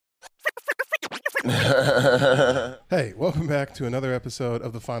Hey, welcome back to another episode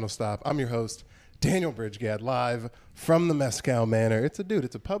of The Final Stop. I'm your host, Daniel Bridgegad, live from the Mescal Manor. It's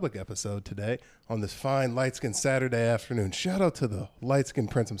a public episode today on this fine light-skinned Saturday afternoon. Shout out to the light-skinned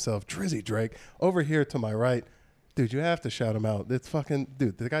prince himself, Drizzy Drake. Over here to my right, dude, you have to shout him out. It's fucking,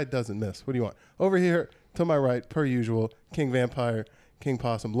 dude, the guy doesn't miss. What do you want? Over here to my right, per usual, King Vampire, King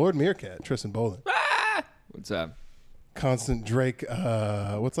Possum, Lord Meerkat, Tristan Boland. What's up? Constant Drake,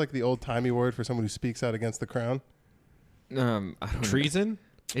 what's like the old-timey word for someone who speaks out against the crown? I don't Treason?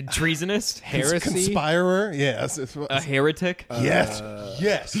 Treasonist? Heresy? Conspirer? Yes. A heretic?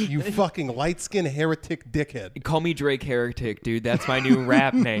 Yes, you fucking light-skinned heretic dickhead. Call me Drake Heretic, dude. That's my new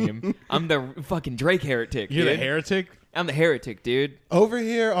rap name. I'm the fucking Drake Heretic, You're dude. the heretic? I'm the heretic, dude. Over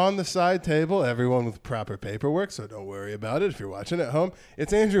here on the side table, everyone with proper paperwork, so don't worry about it if you're watching at home.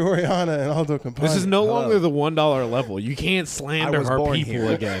 It's Andrew Oriana and Aldo Campani. This is no longer the $1 level. You can't slander our people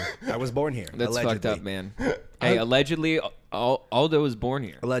again. I was born here. That's allegedly. fucked up, man. Hey, allegedly, Aldo was born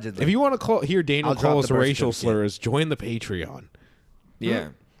here. Allegedly. If you want to hear Daniel I'll drop call the us birth racial certificate. slurs, join the Patreon. Yeah.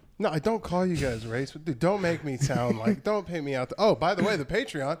 No, I don't call you guys race. Dude, don't make me sound like, don't pay me out. Oh, by the way, the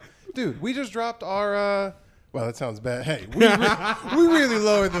Patreon. Dude, we just dropped our, well, that sounds bad. Hey, we really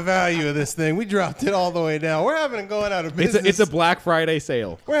lowered the value of this thing. We dropped it all the way down. We're having it going out of business. It's a Black Friday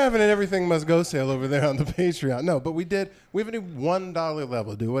sale. We're having an Everything Must Go sale over there on the Patreon. No, but we have a new $1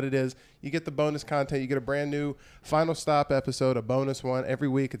 level. Do what it is. You get the bonus content. You get a brand new Final Stop episode, a bonus one every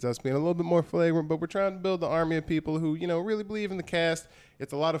week. It's us being a little bit more flagrant, but we're trying to build the army of people who, really believe in the cast.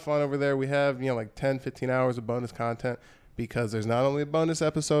 It's a lot of fun over there. We have, like 10, 15 hours of bonus content because there's not only a bonus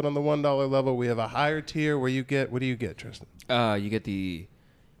episode on the $1 level, we have a higher tier where you get, what do you get, Tristan? You get the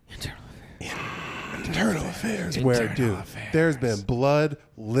internal Internal affairs, where, dude, there's been blood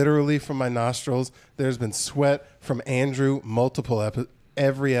literally from my nostrils. There's been sweat from Andrew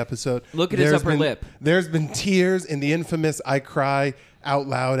every episode. Look at his upper lip. There's been tears in the infamous I Cry Out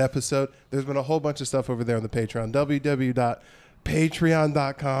Loud episode. There's been a whole bunch of stuff over there on the Patreon.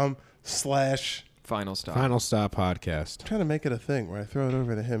 www.patreon.com/ Final Stop. Final Stop podcast. I'm trying to make it a thing where I throw it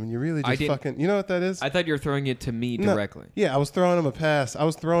over to him, and you really I just didn't- fucking... You know what that is? I thought you were throwing it to me No. directly. Yeah, I was throwing him a pass. I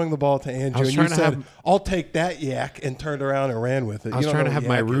was throwing the ball to Andrew, was and you trying to said, have- I'll take that yak, and turned around and ran with it. I was You don't trying know to what have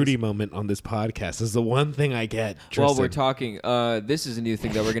my yak is. Rudy moment on this podcast. This is the one thing I get. While we're Tristan. talking, this is a new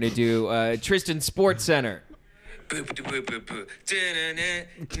thing that we're going to do. Tristan Sports Center. I didn't hear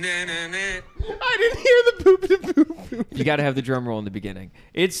the boop de boop boop. You got to have the drum roll in the beginning.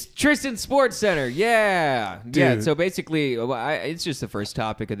 It's Tristan Sports Center. Yeah. Yeah. Dude. So basically, it's just the first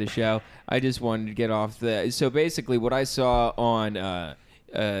topic of the show. I just wanted to get off the. So basically, what I saw on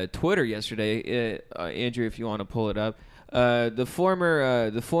Twitter yesterday, Andrew, if you want to pull it up, the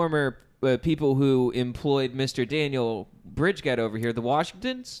former people who employed Mr. Daniel Bridgegad over here, the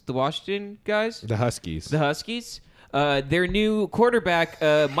Washington guys, The Huskies. the Huskies. Their new quarterback,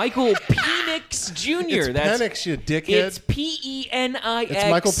 Michael Penix Jr. It's Penix, you dickhead. It's Penix. It's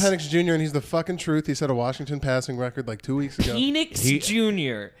Michael Penix Jr., and he's the fucking truth. He set a Washington passing record like 2 weeks ago. Penix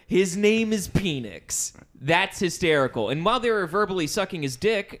Jr. His name is Penix. That's hysterical. And while they were verbally sucking his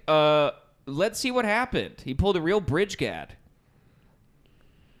dick, let's see what happened. He pulled a real Bridgegad.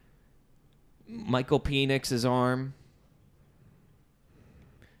 Michael Penix's arm.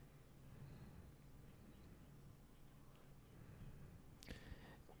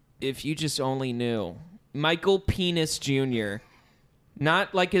 If you just only knew. Michael Penis Jr.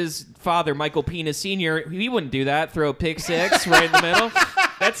 Not like his father, Michael Penis Sr. He wouldn't do that. Throw a pick six right in the middle.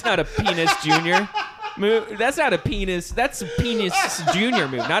 That's not a Penis Jr. move. That's not a penis. That's a Penis Jr.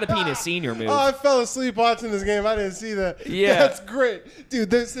 move, not a Penis Sr. move. Oh, I fell asleep watching this game. I didn't see that. Yeah. That's great.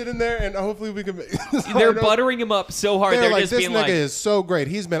 Dude, they're sitting there, and hopefully we can... They're buttering him up so hard. They're They're like, just this being nigga like, is so great.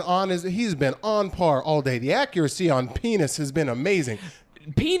 He's been on par all day. The accuracy on Penis has been amazing.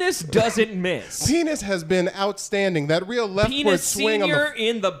 Penis doesn't miss. Penis has been outstanding. That real leftward Penis swing Senior on the...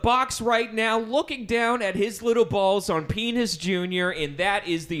 in the box right now, looking down at his little balls on Penis Junior, and that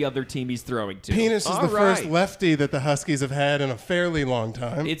is the other team he's throwing to. Penis is All the first right. lefty that the Huskies have had in a fairly long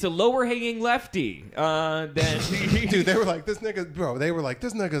time. It's a lower hanging lefty. Dude, they were like, this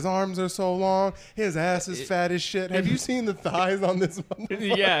nigga's arms are so long. His ass is fat as shit. Have you seen the thighs on this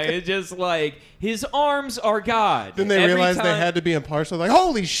motherfucker? Yeah, it's just like his arms are God. Then they Every realized they time- had to be impartial. Like,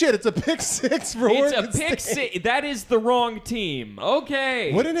 holy shit, it's a pick six for It's Oregon a pick State. six. That is the wrong team.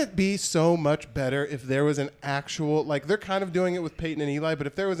 Okay. Wouldn't it be so much better if there was an actual, like, they're kind of doing it with Peyton and Eli, but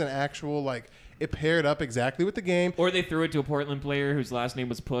if there was an actual, like, it paired up exactly with the game. Or they threw it to a Portland player whose last name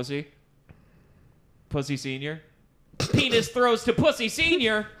was Pussy. Pussy Senior. Penis throws to Pussy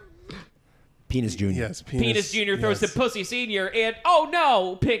Senior. Penis Jr. Yes, Penis Junior throws yes. to Pussy Senior, and oh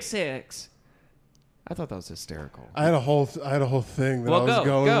no, pick six. I thought that was hysterical. I had a whole thing that I was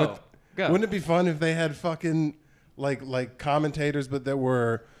going with. Go. Wouldn't it be fun if they had fucking like commentators, but that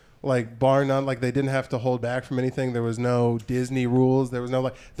were like bar none, like they didn't have to hold back from anything. There was no Disney rules. There was no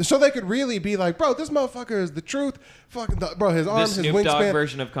like, so they could really be like, bro, this motherfucker is the truth. Fucking bro, his arm, The his Snoop Dogg wingspan.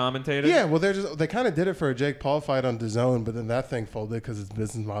 version of commentator. Yeah, well, they kind of did it for a Jake Paul fight on DAZN, but then that thing folded because its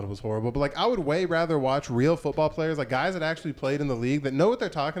business model was horrible. But like, I would way rather watch real football players, like guys that actually played in the league that know what they're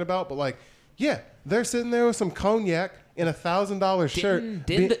talking about. But like, yeah, they're sitting there with some cognac in $1,000 shirt.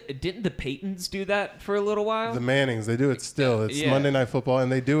 Didn't the Paytons do that for a little while? The Mannings, they do it still. It's Yeah. Monday Night Football,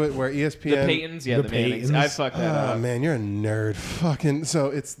 and they do it where The ESPN. Paytons, yeah, The the Mannings. Paytons. I fucked that Oh up. man, you're a nerd. Fucking so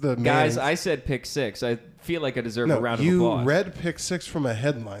it's the Guys, Mannings. I said pick 6. I feel like I deserve a No, round of you applause. read pick 6 from a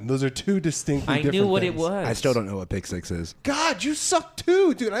headline. Those are two distinctly I different knew what things. it was. I still don't know what pick 6 is. God, you suck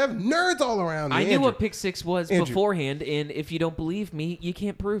too, dude. I have nerds all around me. I knew Andrew, what pick 6 was Andrew. beforehand, and if you don't believe me, you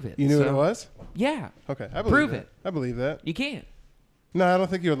can't prove it. You knew what So, it was? Yeah, Okay, I believe Prove that. it. I believe that. you can't. No, I don't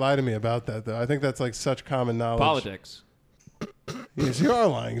think you would lie to me about that, though. I think that's like such common knowledge. Politics. Yes, you are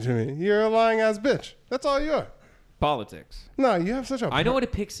lying to me. You're a lying ass bitch. That's all you are. Politics. No, you have such a. I know what a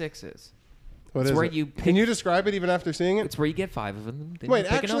pick 6 is. What it's is where it? you Can pick- you describe it even after seeing it? It's where you get 5 of them. Then Wait, you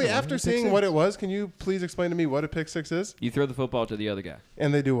pick actually, another one, after you pick seeing what 6. it was, can you please explain to me what a pick 6 is? You throw the football to the other guy.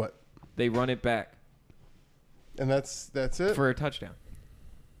 And they do what? They run it back And that's it. for a touchdown.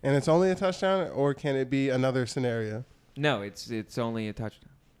 And it's only a touchdown, or can it be another scenario? No, it's only a touchdown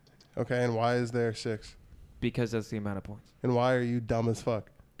Okay, and why is there 6? because that's the amount of points. And why are you dumb as fuck?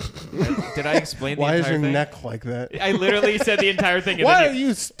 Did I explain the Why is entire your thing? neck like that? I literally said the entire thing. And Why are then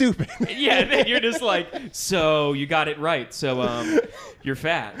you stupid? yeah, and then you're just like, so you got it right. So you're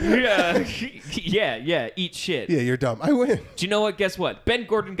fat. Yeah, eat shit. Yeah, you're dumb. I win. Do you know what? Guess what? Ben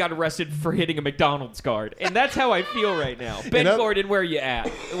Gordon got arrested for hitting a McDonald's guard, and that's how I feel right now. Ben know- Gordon, where you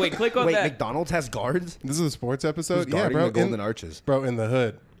at? Wait, click on Wait, that. McDonald's has guards? This is a sports episode? Who's Yeah, guarding bro. the Golden Arches? Bro, in the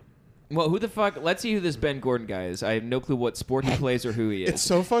hood. Well, who the fuck? Let's see who this Ben Gordon guy is. I have no clue what sport he plays or who he is. It's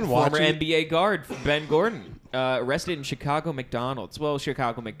so fun Former watching. NBA guard Ben Gordon, arrested in Chicago McDonald's. Well,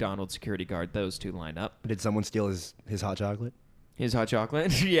 Chicago McDonald's security guard. Those two line up. Did someone steal his hot chocolate? His hot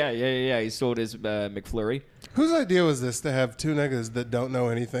chocolate. yeah. He stole his McFlurry. Whose idea was this to have two niggas that don't know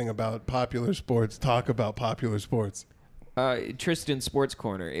anything about popular sports talk about popular sports? Tristan Sports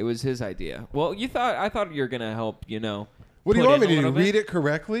Corner. It was his idea. Well, I thought you were gonna help. What do you put want me in a to do? little bit. Read it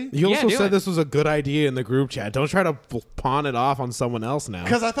correctly? You Yeah, also do said it. this was a good idea in the group chat. Don't try to pawn it off on someone else now.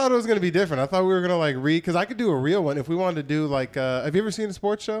 Because I thought it was going to be different. I thought we were going to like read, because I could do a real one if we wanted to do like, have you ever seen a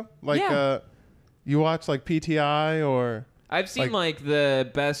sports show? Like, Yeah. You watch like PTI or. I've seen like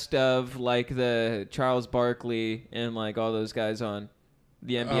the best of like the Charles Barkley and like all those guys on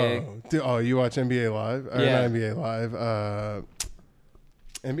the NBA. Oh, you watch NBA Live? Or Yeah. Not NBA Live.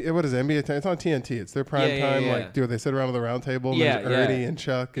 What is it? NBA? It's on TNT. It's their prime Yeah, time. yeah. Like, do they sit around with the round table? And Yeah, there's Ernie yeah. and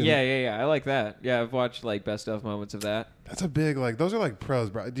Chuck. And Yeah. I like that. Yeah, I've watched like best of moments of that. That's a big, like, those are like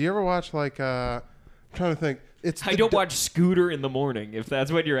pros, bro. Do you ever watch like, I'm trying to think. It's I the don't d- watch Scooter in the morning, if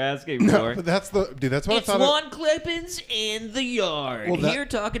that's what you're asking No, for. but that's that's what It's I thought. Juan Clippins in the yard. Well, that- Here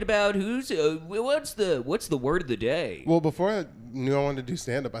talking about what's the word of the day. Well, before I knew I wanted to do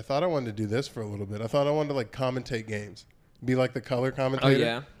stand up, I thought I wanted to do this for a little bit. I thought I wanted to like commentate games, be like the color Oh commentator.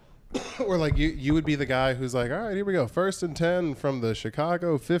 yeah. Or like you would be the guy who's like, all right, here we go, 1st and 10 from the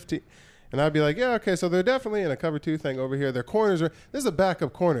Chicago 50. And I'd be like, yeah, okay, so they're definitely in a cover 2 thing over here. Their corners are. This is a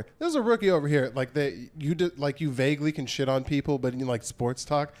backup corner. This is a rookie over here. Like you vaguely can shit on people, but in like sports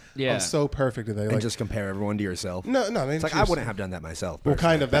talk, Yeah. I'm so perfect at that. And Like, just compare everyone to yourself. no, It's like I wouldn't have done that myself. Well,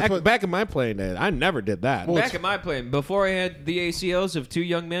 kind of. That's what. Back in my playing days, I never did that. Back in my play, before I had the ACLs of 2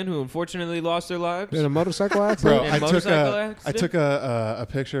 young men who unfortunately lost their lives. in a motorcycle accident? Bro, And I took motorcycle I accident? took a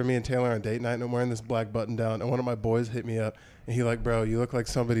picture of me and Taylor on date night, and I'm wearing this black button down, and one of my boys hit me up, and he like, bro, you look like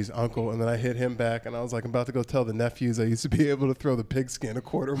somebody's uncle, and then I hit him back, and I was like, I'm about to go tell the nephews I used to be able to throw the pigskin a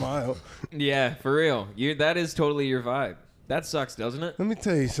quarter mile. Yeah, for real. That is totally your vibe. That sucks, doesn't it? Let me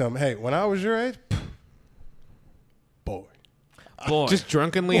tell you something. Hey, when I was your age, boy, Boy. Just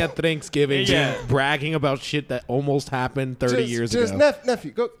drunkenly at Thanksgiving, Yeah. bragging about shit that almost happened 30 years ago. Nephew,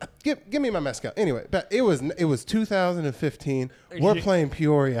 go give me my mezcal. Anyway, but it was 2015. We're playing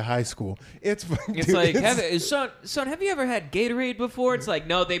Peoria High School. It's It's dude, like, son, have you ever had Gatorade before? It's like,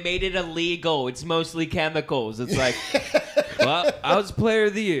 no, they made it illegal. It's mostly chemicals. It's like, well, I was player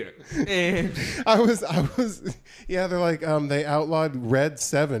of the year. And I was, yeah. They're like, they outlawed Red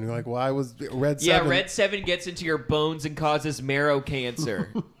 7. You're like, why was Red 7? yeah, Red 7 gets into your bones and causes marrow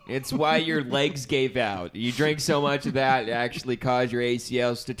cancer. It's why your legs gave out. You drink so much of that, it actually caused your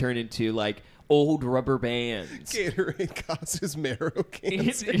ACLs to turn into like old rubber bands. Gatorade causes marrow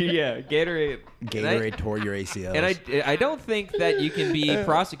cancer. Yeah, Gatorade. Gatorade tore your ACLs. And I don't think that you can be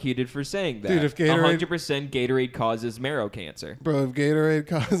prosecuted for saying that. Dude, if Gatorade- 100% Gatorade causes marrow cancer. Bro, if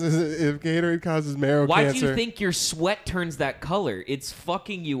Gatorade causes marrow Why cancer, do you think your sweat turns that color? It's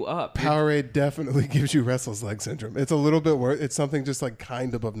fucking you up. Powerade definitely gives you restless leg syndrome. It's a little bit worse. It's something just like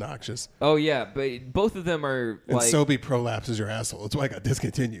kind of obnoxious. Oh yeah, but both of them are And like. Sobe prolapses your asshole. That's why I got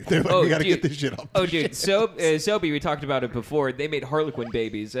discontinued. They're like, Oh, we got to dude. get this shit off. Oh, dude, Sobe, we talked about it before. They made Harlequin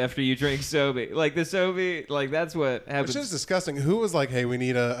babies after you drink Sobe. Like, the Sobe, like, that's what happens. Which is disgusting. Who was like, hey, we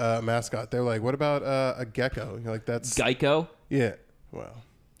need a mascot? They're like, what about a gecko? You're like, that's... Geico? Yeah. Well.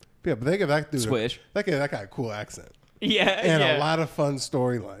 Yeah, but they give that dude... Swish. That guy a cool accent. Yeah, And yeah. a lot of fun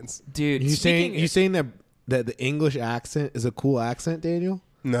storylines. Dude, You saying that the English accent is a cool accent, Daniel?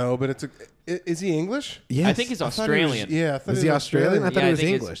 No, but it's a... Is he English? Yes. I think he's I thought he was- Australian. yeah, I thought Is he Australian? I thought Yeah, he was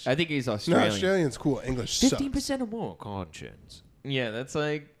think English. I think he's No, Australian. Australian's cool. English sucks. 15% or more conscience. Yeah, that's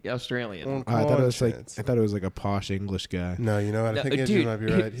like Australian. On I thought it conscience. was like a posh English guy. No, you know what? I No, think Andrew dude, might be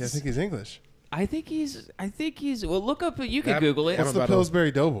right. Yeah, I think he's English. I think he's. Well, look up. You can That- Google it. What's I'm the about to-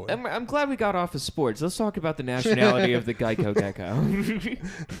 Pillsbury Doughboy? I'm glad we got off of sports. Let's talk about the nationality of the Geico Gecko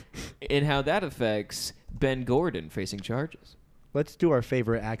and how that affects Ben Gordon facing charges. Let's do our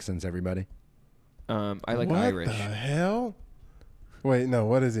favorite accents, everybody. I like what Irish. the hell? Wait, no.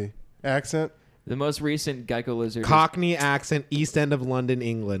 What is he? Accent? The most recent Geico lizard. Cockney accent, East End of London,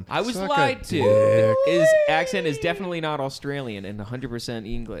 England. I was Suck a lied to. dick. His accent is definitely not Australian and 100%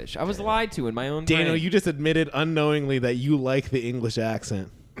 English. I was lied to in my own Daniel, brain. you just admitted unknowingly that you like the English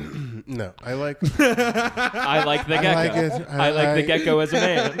accent. No, I like. I like the gecko. like it. I like the gecko as a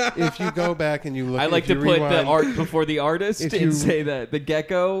man. If you go back and you look, I like if to you put the rewind- art before the artist If and you- say that the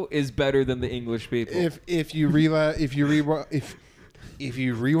gecko is better than the English people. If you rewind, if you rewind, If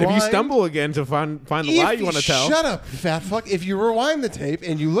you stumble again to find the lie you want to tell. Shut up, fat fuck. If you rewind the tape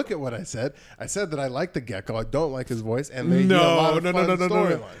and you look at what I said that I like the gecko. I don't like his voice, and they No.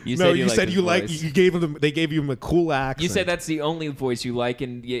 no. You No, said you you said liked you his like voice. you gave them. They gave you a cool accent. You said that's the only voice you like,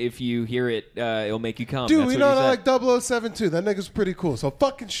 and if you hear it, it'll make you come. Dude, That's you what know you I said. like 007 too. That nigga's pretty cool. So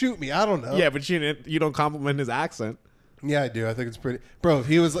fucking shoot me. I don't know. Yeah, but you don't compliment his accent. Yeah, I do. I think it's pretty. Bro,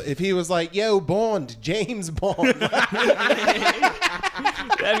 if he was like, yo, Bond, James Bond.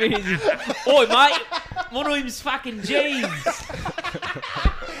 That means, oi, mate, my name's fucking James.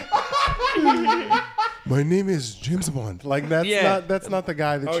 My name is James Bond. Like that's not the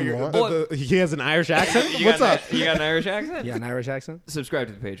guy that you want. He has an Irish accent. You What's got up? You got an Irish accent? Yeah, an Irish accent. Subscribe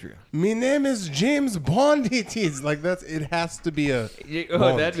to the Patreon. My name is James Bond. It is like that's. It has to be a. Oh,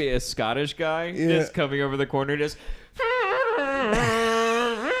 Bond. that'd be a Scottish guy Yeah. just coming over the corner, just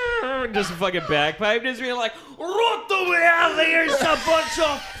a fucking bagpipe, just being like, "What the hell? There's a bunch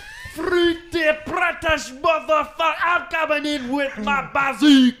of fruity British motherfucker. I'm coming in with my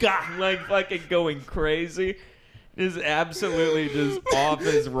bazooka!" Like fucking going crazy, just absolutely just off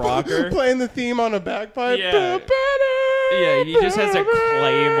his rocker. Playing the theme on a bagpipe. Yeah. Yeah, he just has a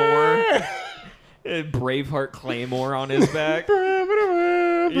claymore, a Braveheart claymore on his back.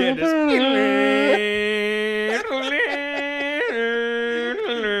 Yeah,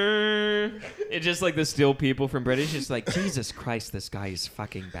 it's just like the still people from British. It's like, Jesus Christ, this guy is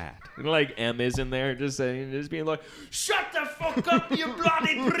fucking bad. And like M is in there, just saying, just being like, "Shut the fuck up, you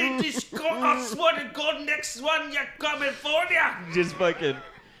bloody British cock! I swear to God, next one you're coming for ya!" Just fucking,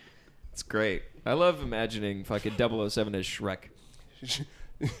 it's great. I love imagining fucking 007 as Shrek.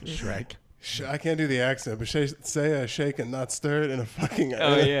 Shrek. I can't do the accent, but say shake and not stirred in a fucking.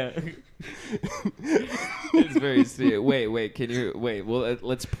 Oh yeah, it's very serious. Wait, can you wait? Well,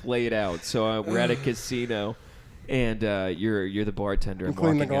 let's play it out. So we're at a casino, and you're the bartender. I'm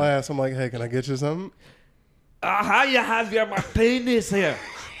cleaning the glass. I'm like, hey, can I get you something? How you have your martinis here?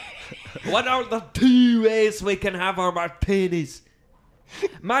 What are the 2 ways we can have our martinis?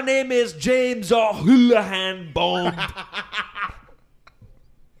 My name is James O'Houlihan Bond.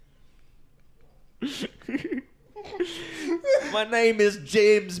 My name is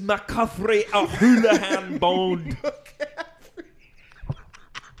James McCaffrey O'Houlihan Bond.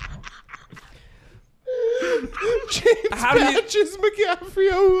 James How do you- Patches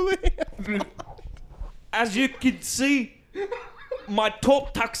McCaffrey O'Houlihan. As you can see, my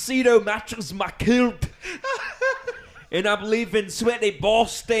top tuxedo matches my kilt. And I'm leaving sweaty ball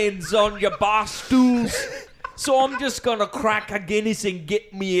stains on your bar stools. So I'm just gonna crack a Guinness and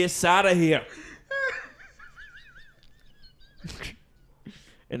get me ass out of here.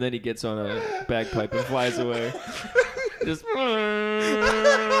 And then he gets on a bagpipe and flies away. Just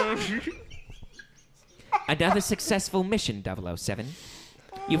another successful mission, 007.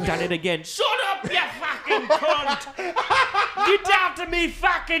 You've done it again. Shut up, you fucking cunt! Get out of me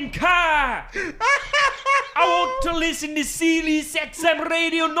fucking car! I want to listen to Sealy's XM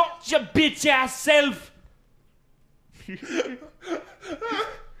radio, not your bitch ass self!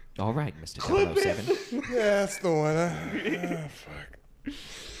 All right, Mr. 007. Yeah, that's the one. Fuck.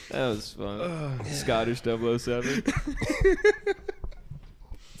 That was fun. Scottish 007.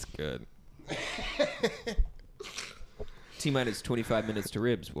 It's good. T-minus 25 minutes to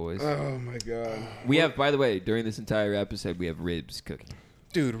ribs, boys. Oh my god. We have, by the way, during this entire episode, we have ribs cooking.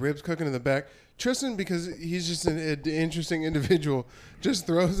 Dude, ribs cooking in the back. Tristan, because he's just an interesting individual, just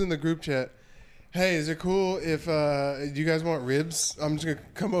throws in the group chat, hey, is it cool if do you guys want ribs? I'm just going to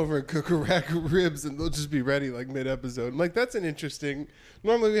come over and cook a rack of ribs and they'll just be ready like mid-episode. I'm like, that's an interesting...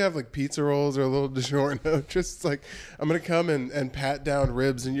 Normally we have like pizza rolls or a little DiGiorno. Just like, I'm going to come and pat down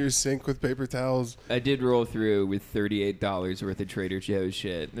ribs in your sink with paper towels. I did roll through with $38 worth of Trader Joe's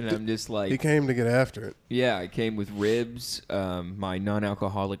shit. And I'm just like... He came to get after it. Yeah, I came with ribs, my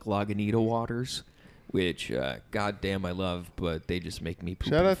non-alcoholic Lagunitas waters, which, goddamn, I love, but they just make me poop.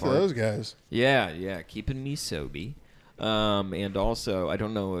 Shout and out to fart. those guys. Yeah, keeping me sober. And also, I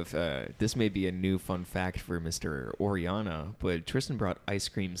don't know if this may be a new fun fact for Mr. Oriana, but Tristan brought ice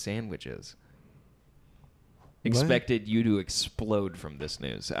cream sandwiches. Expected you to explode from this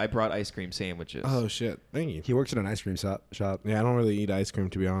news. I brought ice cream sandwiches. Oh shit. Thank you. He works at an ice cream shop. Yeah, I don't really eat ice cream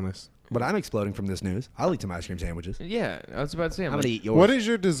to be honest. But I'm exploding from this news. I'll eat some ice cream sandwiches. Yeah, I was about to say. I'm going to eat yours. What is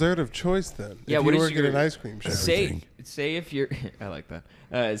your dessert of choice then? Yeah, if what you is work your at an ice cream shop. say if you're I like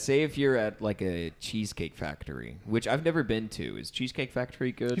that. Say if you're at like a cheesecake factory, which I've never been to. Is Cheesecake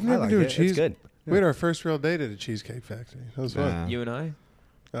Factory good? You've never like been to a it. It's cheese. good. We had our first real date at a cheesecake factory. That was fun. You and I?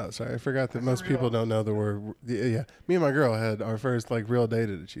 Oh, sorry, I forgot that most people don't know the word. Yeah, me and my girl had our first like real date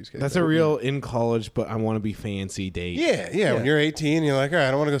at a cheesecake. That's a factory. real in college, but I want to be fancy date. Yeah. When you're 18, you're like, all right,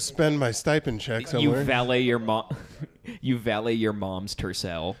 I want to go spend my stipend check somewhere. You valet your mom. You valet your mom's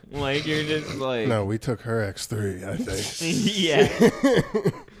tercel. Like you're just like No, we took her X3, I think. yeah.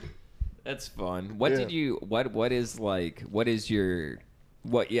 That's fun. What Yeah. did you? What is like? What is your?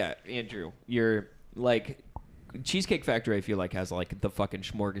 What? Yeah, Andrew. Your like. Cheesecake Factory, I feel like, has like the fucking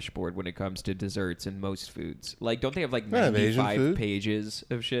smorgasbord when it comes to desserts and most foods. Like, don't they have like They have Asian 95 food. pages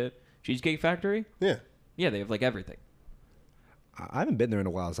of shit? Cheesecake Factory? Yeah. Yeah, they have like everything. I haven't been there in a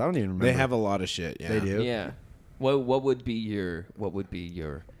while, so I don't even remember. They have a lot of shit. Yeah. They do. Yeah. What would be your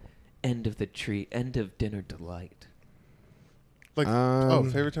end of the tree, end of dinner delight? Like,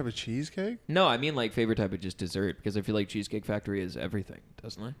 favorite type of cheesecake? No, I mean like favorite type of just dessert, because I feel like Cheesecake Factory is everything,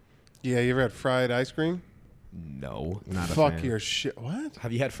 doesn't it? Yeah, you ever had fried ice cream? No. Not a Fuck fan. your shit. What?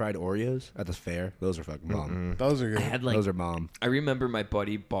 Have you had fried Oreos at the fair? Those are fucking bomb. Those are good. I had like Those are bomb. I remember my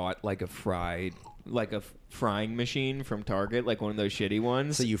buddy bought like a frying machine from Target, like one of those shitty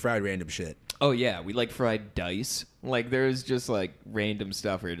ones. So you fried random shit. Oh yeah, we like fried dice. Like there's just like random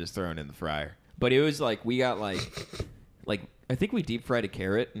stuff we were just throwing in the fryer. But it was like we got like I think we deep fried a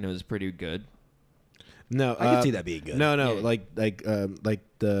carrot and it was pretty good. No, I could see that being good. No, Yeah. like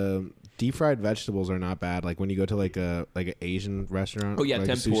the deep fried vegetables are not bad. Like when you go to like an Asian restaurant. Oh, yeah, like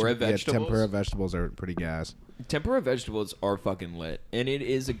a tempura sushi, vegetables. Yeah, tempura vegetables are pretty gas. Tempura vegetables are fucking lit, and it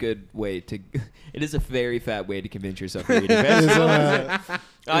is a good way to. It is a very fat way to convince yourself you're eating vegetables.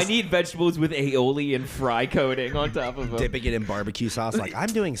 I need vegetables with aioli and fry coating on top of them. Dipping it in barbecue sauce. Like, I'm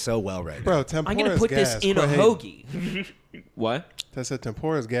doing so well right now. Bro, tempura I'm gonna is put gas. this in a Quit hating. hoagie. What? I said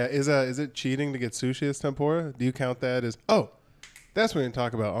tempura is gas. Is it cheating to get sushi as tempura? Do you count that as... Oh, that's what we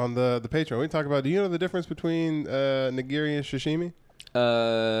talk about on the Patreon. We talk about, do you know the difference between nigiri and sashimi?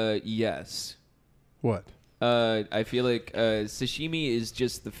 Yes. What? I feel like sashimi is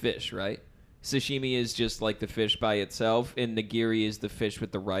just the fish, right? Sashimi is just like the fish by itself, and nigiri is the fish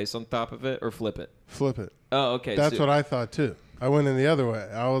with the rice on top of it, or flip it. Flip it. Oh, okay. That's so, what I thought too. I went in the other way.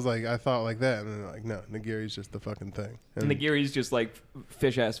 I was like, I thought like that, and then like, no, nigiri's just the fucking thing. And nigiri is just like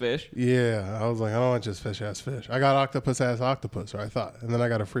fish ass fish. yeah, I was like, I don't want just fish ass fish. I got octopus ass octopus, or I thought, and then I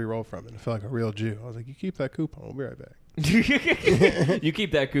got a free roll from it. I felt like a real Jew. I was like, you keep that coupon. We'll be right back. You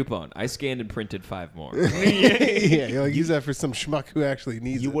keep that coupon. I scanned and printed 5 more. Yeah, you're like, use that for some schmuck who actually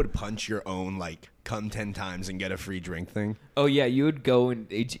needs You it. would punch your own, like, come 10 times and get a free drink thing. Oh yeah, you would go and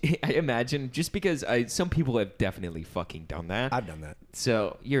I imagine just because some people have definitely fucking done that. I've done that.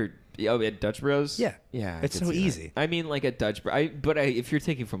 So you're Oh, at Dutch Bros? Yeah. Yeah. I It's could so see that. easy. I mean, like a Dutch Bros. If you're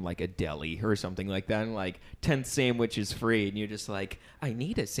taking from like a deli or something like that, and like 10 sandwiches free, and you're just like, I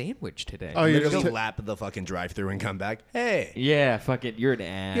need a sandwich today. Oh, you're Literally just lap the fucking drive-through and come back. Hey. yeah, fuck it. You're an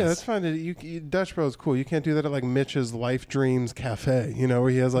ass. Yeah, that's fine. Dutch Bros cool. You can't do that at like Mitch's Life Dreams Cafe, where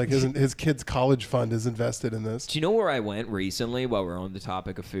he has like his kid's college fund is invested in this. Do you know where I went recently while we're on the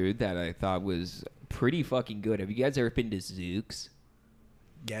topic of food that I thought was pretty fucking good? Have you guys ever been to Zook's?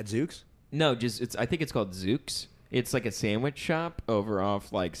 Gadzooks? No, I think it's called Zook's. It's like a sandwich shop over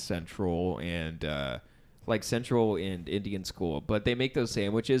off like Central and Indian School. But they make those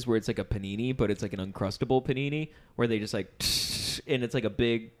sandwiches where it's like a panini, but it's like an uncrustable panini where they just like and it's like a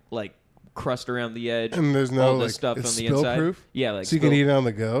big like crust around the edge. And there's no all the like stuff it's on the spill inside. proof. Yeah, like so you can eat it on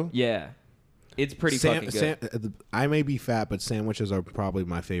the go. Yeah. It's pretty fucking good. I may be fat, but sandwiches are probably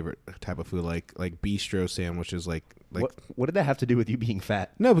my favorite type of food. Like bistro sandwiches, like What did that have to do with you being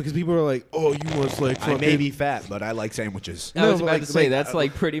fat? no, because people are like, oh, you must like I fucking. may be fat, but I like sandwiches. I was No, about like- to say like- that's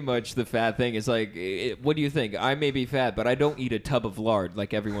like pretty much the fat thing. It's like, what do you think? I may be fat, but I don't eat a tub of lard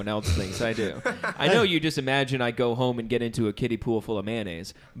like everyone else thinks I do. I know you just imagine I go home and get into a kiddie pool full of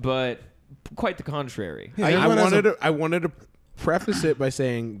mayonnaise, but quite the contrary. Yeah, I everyone has wanted to preface it by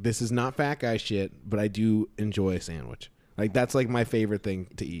saying this is not fat guy shit, but I do enjoy a sandwich. Like that's like my favorite thing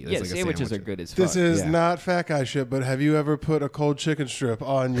to eat. Yeah, like sandwiches a are sandwich. good as fuck. This is Yeah. not fat guy shit, but have you ever put a cold chicken strip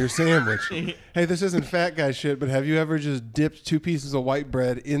on your sandwich? Hey, this isn't fat guy shit, but have you ever just dipped 2 pieces of white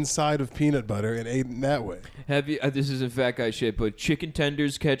bread inside of peanut butter and ate it that way? Have you? This isn't fat guy shit, but chicken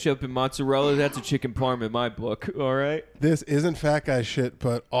tenders, ketchup, and mozzarella—that's a chicken parm in my book. All right. This isn't fat guy shit,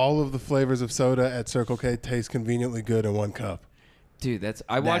 but all of the flavors of soda at Circle K taste conveniently good in 1 cup. Dude,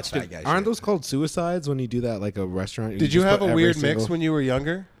 I watched that it. guy Aren't shit. those called suicides when you do that like a restaurant? Did you just have put a every weird single- mix when you were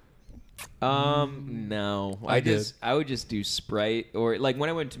younger? No. I did. I would just do Sprite, or like when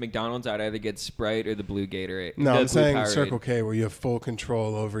I went to McDonald's, I'd either get Sprite or the blue Gatorade. No, the I'm blue saying Powerade. Circle K where you have full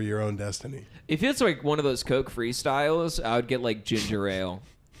control over your own destiny. If it's like one of those Coke freestyles, I would get like ginger ale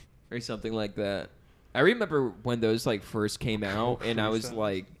or something like that. I remember when those like first came out, and I was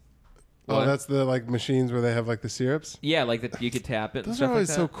like, Oh, what? that's the like machines where they have like the syrups? Yeah, like that you could tap it and Those stuff are always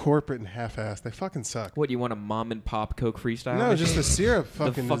like so that. corporate and half-assed. They fucking suck. What, do you want a mom and pop Coke freestyle? No, just the machine? syrup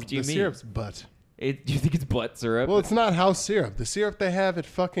fucking fuck do you the mean? syrup's butt. Do you think it's butt syrup? Well, it's not house syrup. The syrup they have at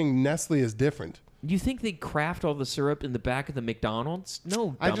fucking Nestle is different. You think they craft all the syrup in the back of the McDonald's?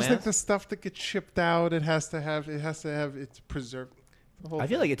 No, dumbass. I just think the stuff that gets shipped out, it has to have it's preserved. The whole I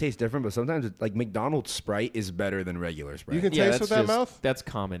feel thing. like it tastes different, but sometimes like McDonald's Sprite is better than regular Sprite. You can yeah, taste that's with that just- mouth? That's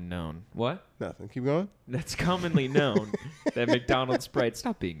common known. What? Nothing. Keep going. That's commonly known that McDonald's Sprite.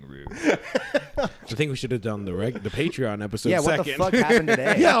 Stop being rude. I think we should have done the Patreon episode. yeah, what second. the fuck happened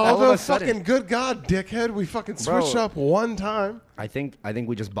today? Yeah, All of although a sudden- fucking good God, dickhead, we fucking Bro. switched up one time. I think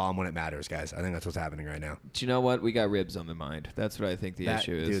we just bomb when it matters, guys. I think that's what's happening right now. Do you know what? We got ribs on the mind. That's what I think the That-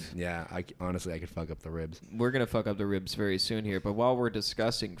 issue is. dude, yeah. Honestly, I could fuck up the ribs. We're going to fuck up the ribs very soon here. But while we're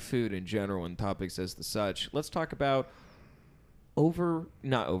discussing food in general and topics as the such, let's talk about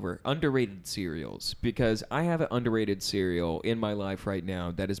underrated cereals, because I have an underrated cereal in my life right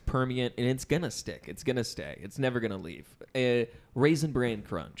now that is permeant, and it's gonna stick. It's gonna stay. It's never gonna leave. Raisin Bran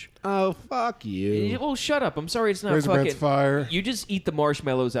Crunch. Oh fuck you! Well, shut up. I'm sorry. It's not Raisin fucking Bran's fire. You just eat the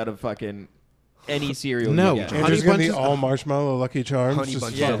marshmarshmallows out of fucking any cereal. No, you get. Honey Andrew's gonna be Bunches- all marshmallow Lucky Charms, Honey just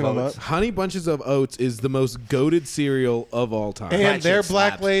Bunches fucking of them up. Oats. Honey Bunches of Oats is the most goated cereal of all time. And That their shit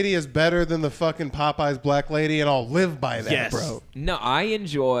black slaps. lady is better than the fucking Popeyes black lady, and I'll live by that, Yes. bro. No, I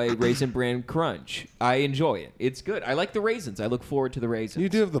enjoy Raisin Bran Crunch. I enjoy it. It's good. I like the raisins. I look forward to the raisins. You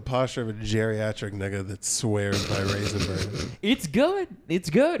do have the posture of a geriatric nigga that swears by Raisin Bran. It's good.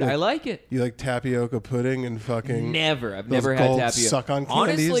 It's good. I like it. You like tapioca pudding and fucking... Never. I've those never had gold tapioca. suck-on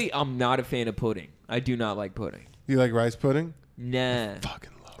candies? Honestly, I'm not a fan of pudding. I do not like pudding. You like rice pudding? Nah.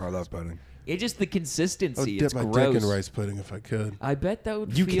 Fucking love I love pudding. It's just the I would consistency. dip It's my gross. dick in rice pudding if I could. I bet that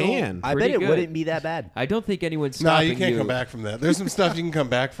would You feel can. I bet pretty it good. wouldn't be that bad. I don't think anyone's Nah, stopping you can't come back from that. There's some stuff you can come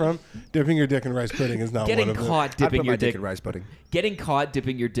back from. Dipping your dick in rice pudding is not Getting one of them. caught I dipping put your my dick dick in rice pudding. Getting caught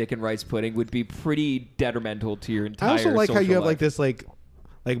dipping your dick in rice pudding would be pretty detrimental to your entire I also like how social you have life. like this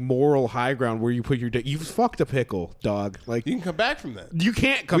like moral high ground where you put your dick. You've fucked a pickle, dog. Like You can come back from that. you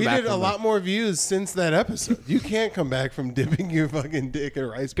can't come We back. did a from lot that. more views since that episode. You can't come back from dipping your fucking dick in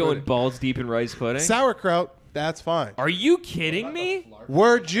rice Going pudding. balls deep in rice pudding. Sauerkraut, that's fine. Are you kidding me?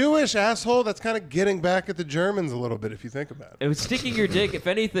 We're Jewish, asshole. That's kind of getting back at the Germans a little bit if you think about it. It was sticking your dick. If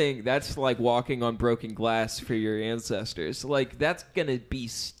anything, that's like walking on broken glass for your ancestors. Like that's gonna be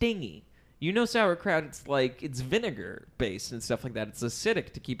stingy. You know, sauerkraut. It's vinegar based and stuff like that. It's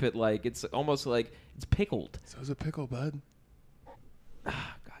acidic to keep it it's almost like it's pickled. So is a pickle, bud.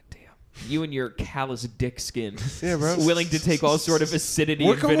 Ah, God damn You and your callous dick skin. Yeah, bro. Willing to take all sort of acidity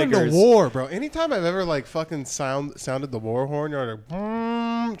We're and going vinegars. to war, bro. Anytime I've ever like fucking sounded the war horn, you're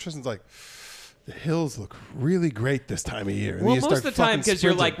like, Tristan's like, the hills look really great this time of year. And Well, you most of start the time, fucking because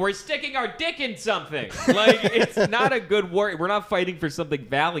you're sprinting. like, we're sticking our dick in something. Like, it's not a good war. We're not fighting for something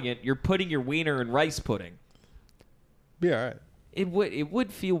valiant. You're putting your wiener in rice pudding. Be all right. It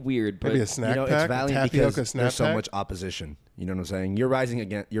would feel weird, but Maybe a snack You know, pack, it's valiant tapioca because snap there's so pack. much opposition. You know what I'm saying? You're rising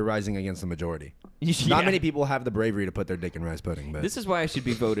against the majority. Yeah. Not many people have the bravery to put their dick in rice pudding, but This is why I should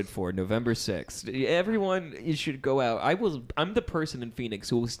be voted for November 6th. Everyone you should go out. I'm the person in Phoenix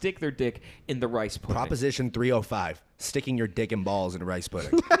who will stick their dick in the rice pudding. Proposition 305, sticking your dick and balls in rice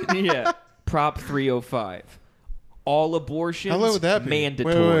pudding. Yeah. Prop 305. All abortions How low would that be?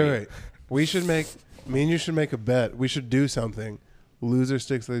 mandatory. Wait. Me and you should make a bet. We should do something. Loser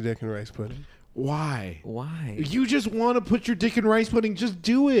sticks their dick in rice pudding. Why? Why? You just want to put your dick in rice pudding. Just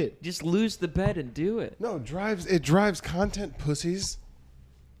do it. Just lose the bet and do it. No, it drives content pussies.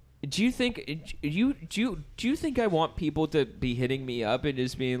 Do you think do you think I want people to be hitting me up and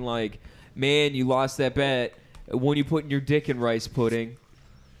just being like, "Man, you lost that bet when you put your dick in rice pudding"?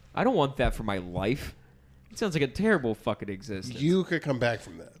 I don't want that for my life. It sounds like a terrible fucking existence. You could come back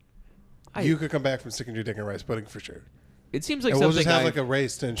from that. You could come back from sticking your dick in rice pudding for sure. It seems like And we'll something just have I've- like a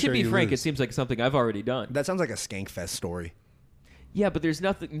race to ensure To be you frank, lose. it seems like something I've already done. That sounds like a Skankfest story. Yeah, but there's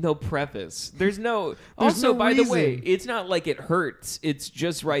no preface. There's no. There's Also, no by the way, reason. it's not like it hurts. It's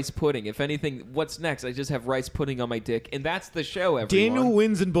just rice pudding. If anything, what's next? I just have rice pudding on my dick, and that's the show. Everyone. Daniel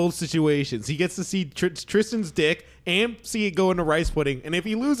wins in both situations. He gets to see Tristan's dick and see it go into rice pudding. And if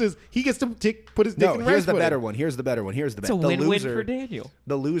he loses, he gets to put his dick No, in rice here's the pudding. better one. Here's the better one. Here's the It's bet. a The win-win loser, for Daniel.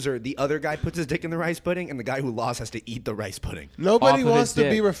 The loser, the other guy puts his dick in the rice pudding, and the guy who lost has to eat the rice pudding. Nobody Off of wants his to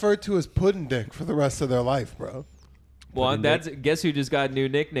be dick. referred to as pudding dick for the rest of their life, bro. Well, that's guess who just got a new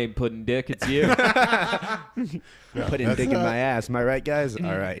nickname? Pudding Dick. It's you. Putting that's dick in not- my ass. Am I right, guys?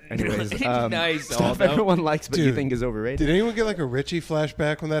 All right. Anyways, Nice, stuff Aldo. everyone likes, but you Dude, think is overrated. Did anyone get like a Richie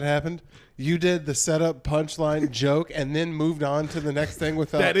flashback when that happened? You did the setup punchline joke and then moved on to the next thing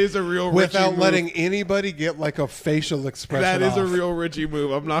without That is a real Richie without move. letting anybody get like a facial expression. That is a off. real Richie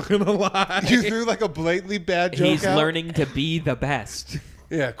move. I'm not gonna lie. You threw like a blatantly bad joke He's out? learning to be the best.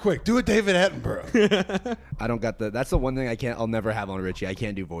 Yeah, quick, do a David Attenborough. I don't got the. That's the one thing I'll never have on Richie. I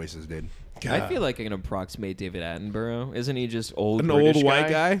can't do voices, dude. I feel like I can approximate David Attenborough. Isn't he just old? An British old white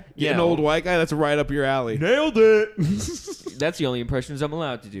guy? Yeah, An old white guy? That's right up your alley. Nailed it. That's the only impressions I'm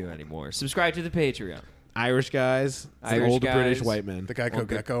allowed to do anymore. Subscribe to the Patreon. Irish guys. Irish old British guys. white men. the Geico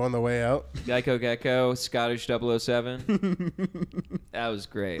Gecko on the way out. Geico Gecko, Scottish 007. That was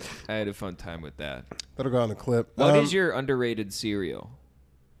great. I had a fun time with that. That'll go on the clip. What is your underrated cereal?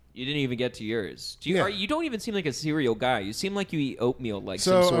 You didn't even get to yours. Yeah. You don't even seem like a cereal guy. You seem like you eat oatmeal like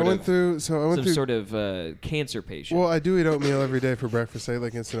So some I went through. some sort of cancer patient. Well, I do eat oatmeal every day for breakfast. I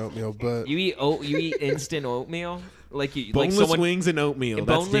like instant oatmeal, but you eat instant oatmeal like you Boneless like someone wings and oatmeal. That's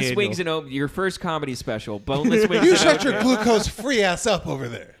boneless Daniel. wings and oatmeal. Your first comedy special, boneless wings. you and shut your oatmeal. glucose-free ass up over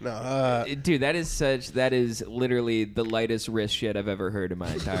there. No, Dude, that is literally the lightest wrist shit I've ever heard in my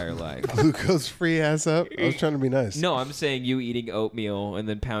entire life. glucose-free ass up. I was trying to be nice. No, I'm saying you eating oatmeal and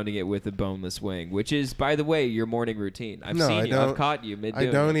then pounding it with a boneless wing, which is, by the way, your morning routine. I've No, seen I you. I've don't- caught you mid. I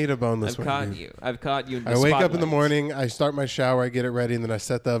don't eat a boneless I've wing. caught dude. you. I've caught you. In the I wake up in the spotlights. morning, I start my shower, I get it ready, and then I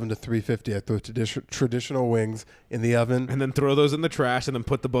set the oven to 350. I throw traditional wings in the oven. And then throw those in the trash and then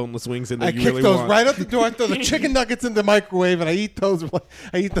put the boneless wings in that I you kick really those want. right out the door. I throw the chicken nuggets in the microwave, and I eat those.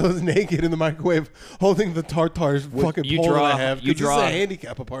 I eat those naked in the microwave, holding the tartars fucking you pole draw- that I have. 'cause you this draw- is a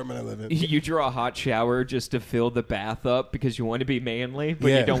handicap apartment I live in. You draw a hot shower just to fill the bath up because you want to be manly, but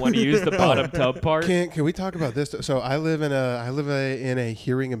Yeah. you don't want to use the bottom tub part. Can we talk about this? So I live in a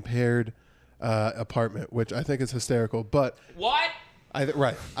hearing impaired apartment, which I think is hysterical. But What?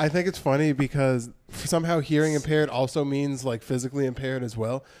 I think it's funny because somehow hearing impaired also means like physically impaired as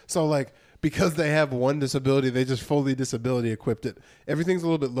well. So like because they have one disability, they just fully disability equipped it. Everything's a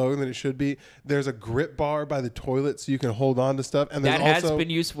little bit lower than it should be. There's a grip bar by the toilet so you can hold on to stuff. And there's That has also, been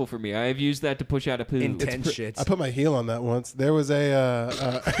useful for me. I have used that to push out a poo. Intense shit. I put my heel on that once. There was a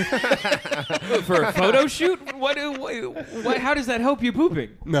For a photo shoot? What? How does that help you pooping?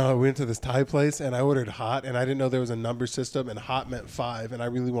 no, I went to this Thai place and I ordered hot, and I didn't know there was a number system, and hot meant 5, and I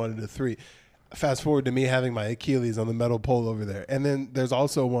really wanted a 3. Fast forward to me having my Achilles on the metal pole over there. And then there's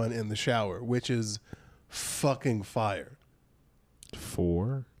also one in the shower, which is fucking fire.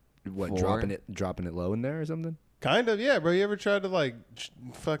 4? What, Four. dropping it low in there or something? Kind of, yeah, bro. You ever tried to like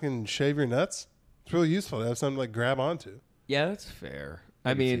fucking shave your nuts? It's really useful to have something to like grab onto. Yeah, that's fair. I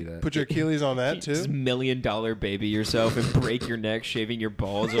can see mean, that. Put your Achilles on that just too. $1 million baby yourself and break your neck shaving your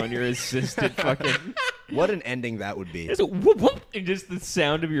balls on your assisted fucking. What an ending that would be. Just a whoop, whoop, and just the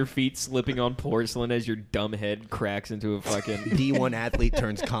sound of your feet slipping on porcelain as your dumb head cracks into a fucking. D1 athlete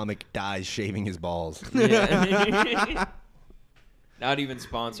turns comic, dies shaving his balls. Yeah. Not even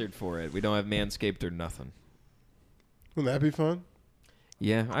sponsored for it. We don't have Manscaped or nothing. Wouldn't that be fun?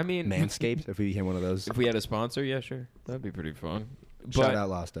 Yeah, I mean, Manscaped, if we became one of those. if we had a sponsor, yeah, sure, that'd be pretty fun. Shout out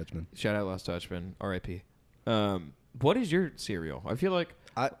Lost Dutchman. Shout out Lost Touchman, R.I.P. What is your cereal? I feel like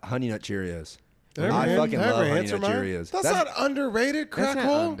Honey Nut Cheerios. Did I ever- fucking did I ever love Honey answer Nut mine? Cheerios. That's not underrated, that's not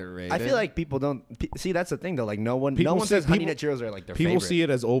crackhole. underrated. I feel like people don't see. That's the thing, though. Like no one People says say- Honey people- Nut Cheerios are like their People favorite. see it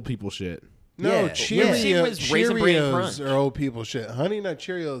as old people shit. No, Yeah. Cheerios, Yeah. Was Raisin Bran Crunch. Cheerios are old people shit. Honey Nut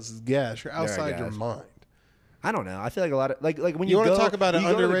Cheerios is gas. You're outside your gas. mind. I don't know. I feel like a lot of like when You you, wanna go, talk about an you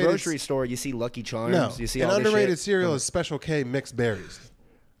go to the underrated- grocery store, you see Lucky Charms. No, You see an all this underrated shit. cereal is Special K mixed berries.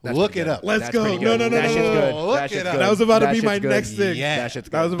 That's Look pretty it good. up. Let's That's go. pretty No, good. no, no, That no, shit's no, good. no. Look That shit's it up. good. That was about to That be my shit's good. next thing. Yeah. That shit's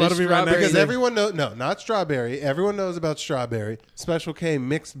good. That was about to be my next Because thing. everyone knows, no, not strawberry. Everyone knows about strawberry. Special K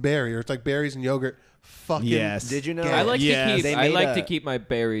mixed berry, or it's like berries and yogurt. Fucking Yes. Did you know? I like Yes. to keep. They I made like a- to keep my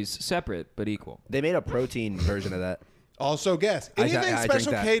berries separate but equal. They made a protein version of that. Also gas. I Anything drink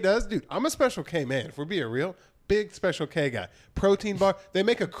Special that. K does, dude, I'm a Special K man. If we're being real, big Special K guy. Protein bar. They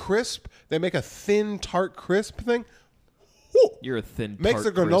make a crisp. They make a thin tart crisp thing. Woo! You're a thin. Makes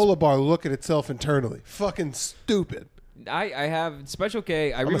a tart granola bar look at itself internally. Fucking stupid. I have Special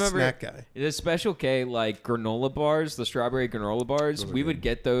K. I I'm a remember snack guy. the Special K like granola bars, the strawberry granola bars. We would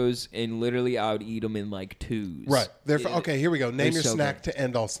get those and literally I would eat them in like twos. Right. They're Yeah. okay. Here we go. Name They're your so snack good. to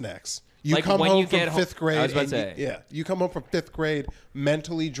end all snacks. You Like, come when home you from get fifth grade. I was about and to you- say. yeah. You come home from fifth grade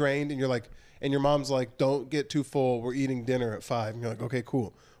mentally drained, and you're like, and your mom's like, "Don't get too full. We're eating dinner at 5." And you're like, "Okay,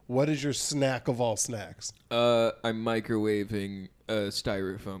 cool. What is your snack of all snacks?" I'm microwaving a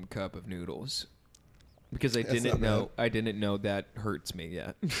styrofoam cup of noodles because I That's didn't not know. I didn't know that hurts me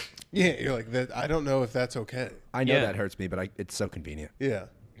yet. Yeah, you're like that. I don't know if that's okay. I know Yeah. that hurts me, but it's so convenient. Yeah.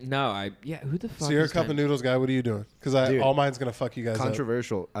 No, who the fuck? So you're a is cup that? of noodles guy. What are you doing? Because Dude. all mine's gonna fuck you guys up.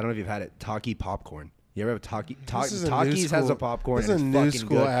 Controversial. I don't know if you've had it. Taki popcorn. You ever have Taki? This is a new Takis has school- a popcorn. This and is a it's new fucking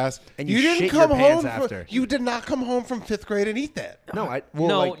school good. ass. And you you didn't shit come your home. pants after. You did not come home from fifth grade and eat that. No,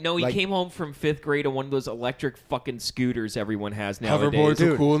 No, he came home from fifth grade on one of those electric fucking scooters everyone has nowadays. Hoverboards were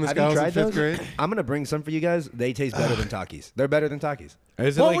Dude, cool in the have you sky in tried fifth those? grade. I'm gonna bring some for you guys. They taste better than Takis. They're better than Takis.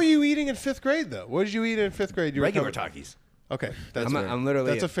 Is it What like- were you eating in fifth grade though? What did you eat in fifth grade? You were Regular coming- Takis. Okay, that's fair. I'm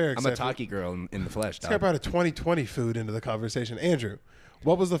literally. That's a fair. I'm a exception. Taki girl in the flesh. Let's get Dog. about a 2020 food into the conversation. Andrew,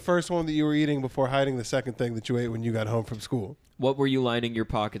 what was the first one that you were eating before hiding the second thing that you ate when you got home from school? What were you lining your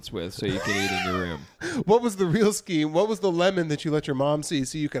pockets with so you could eat in your room? What was the real scheme? What was the lemon that you let your mom see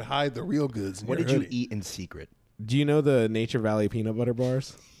so you could hide the real goods? In What your did you hoodie? eat in secret? Do you know the Nature Valley peanut butter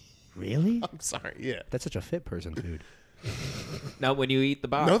bars? Really? I'm sorry. Yeah. That's such a fit person food. Not when you eat the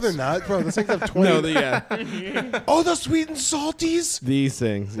box. No, they're not, bro. Those things have 20. yeah. Oh, the sweet and salties. These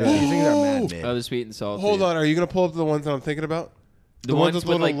things. These Yeah. things are mad, man. Oh, the sweet and salty. Hold on. Are you gonna pull up the ones that I'm thinking about? The ones with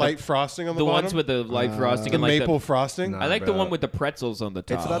little like light frosting on the the bottom. ones with the light frosting the and like maple frosting. No. I like the bro. one with the pretzels on the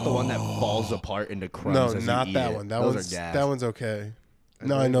top. It's about the one that falls apart into crumbs. No, as you not eat that it. one. That Those one's are gas. that one's okay.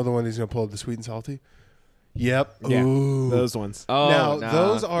 No, I know the one he's gonna pull up. The sweet and salty. Yep. Yeah. Ooh. Those ones. Oh, now nah,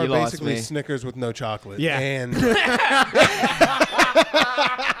 those are you lost basically me. Snickers with no chocolate. Yeah. And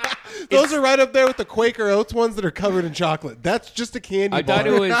those are right up there with the Quaker Oats ones that are covered in chocolate. That's just a candy I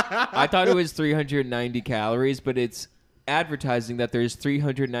bar. thought it was 390 calories, but it's advertising that there's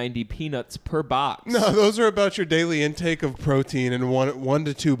 390 peanuts per box. No, those are about your daily intake of protein in one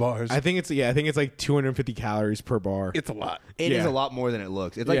to 2 bars. I think it's like 250 calories per bar. it's a lot. It is Yeah. a lot more than it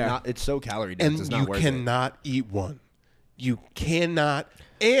looks. It's like Yeah. not. It's so calorie dense. And It's not you worth it. cannot eat one. You cannot.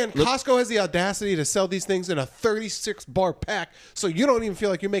 And Costco has the audacity to sell these things in a 36 bar pack, so you don't even feel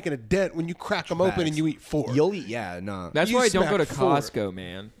like you're making a dent when you crack them open and you eat 4. You'll eat. Yeah, no. That's You why I don't go to smack 4. Costco,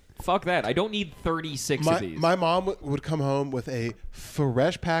 man. Fuck that. I don't need 36 of these. My mom would come home with a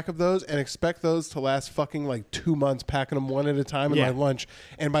fresh pack of those and expect those to last fucking like 2 months, packing them one at a time in Yeah. my lunch.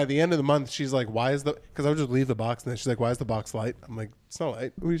 And by the end of the month, she's like, "Why is the?" Because I would just leave the box, and then she's like, "Why is the box light?" I'm like, "It's not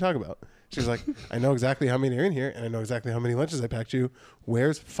light. What are you talking about?" She's like, "I know exactly how many are in here, and I know exactly how many lunches I packed you.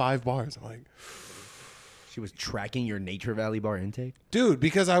 Where's 5 bars?" I'm like, She was tracking your Nature Valley bar intake. dude,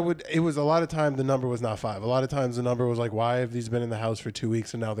 because it was a lot of time the number was not 5. A lot of times the number was like, why have these been in the house for 2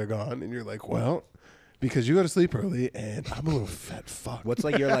 weeks and now they're gone? And you're like, well, because you go to sleep early, and I'm a little fat fuck. What's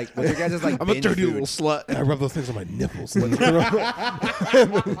your guys' like I'm a binge dirty food? little slut. And I rub those things on my nipples.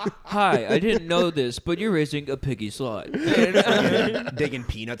 Hi, I didn't know this, but you're raising a piggy slut. Digging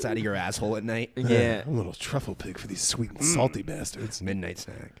peanuts out of your asshole at night. Yeah. I'm a little truffle pig for these sweet and salty bastards. Midnight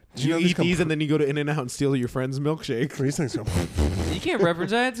snack. Did You know these eat come these and then you go to In-N-Out and steal your friend's milkshake. These things come You can't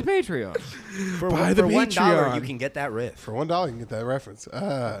reference that. It's a Patreon. For Buy the $1, Patreon. you can get that riff. for $1. You can get that reference. It's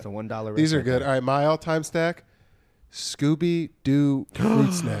a $1 riff. These are right good. there. All right, my all-time stack: Scooby Doo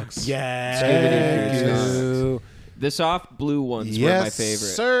fruit snacks. Yeah. The soft blue ones were my favorite.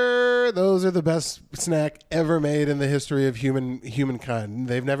 Sir. Those are the best snack ever made in the history of humankind.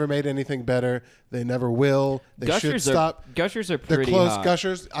 They've never made anything better. They never will. They should Gushers stop. Gushers are They're pretty close. hot.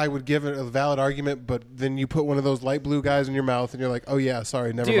 Gushers, I would give it a valid argument, but then you put one of those light blue guys in your mouth, and you're like, oh yeah,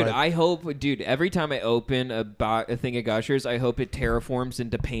 sorry, never Dude, mind. I hope, every time I open a thing of Gushers, I hope it terraforms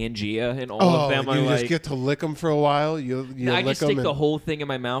into Pangea and all of them. you are just like, get to lick them for a while. You I lick just them stick the and- whole thing in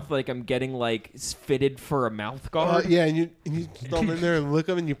my mouth like I'm getting like fitted for a mouth guard. yeah, and you throw them in there and lick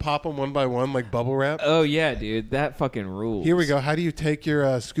them, and you pop them one by one like bubble wrap. Oh yeah, dude, that fucking rules. Here we go. How do you take your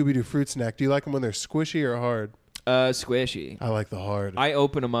Scooby Doo fruit snack? Do you like them when they're squishy or hard? Squishy. I like the hard. I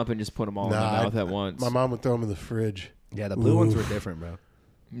open them up and just put them all in my mouth at once. My mom would throw them in the fridge. Yeah, the blue ones were different, bro.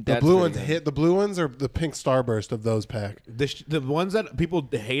 The blue ones hit. The blue ones are the pink starburst of those pack. The ones that people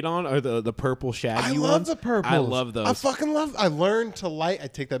hate on are the purple shaggy I ones. love the purples. I love those. I fucking love. I learned to like. I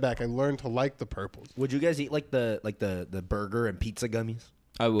take that back. I learned to like the purples. Would you guys eat like the burger and pizza gummies?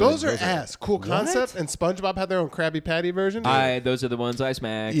 I would. Those are ass. Cool concept. And SpongeBob had their own Krabby Patty version. Those are the ones I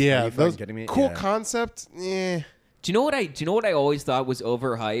smack. Yeah, Are you fucking those kidding me? cool Yeah. concept. Yeah. Do you know what I always thought was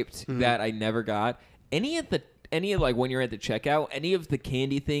overhyped that I never got? Any of like when you're at the checkout, any of the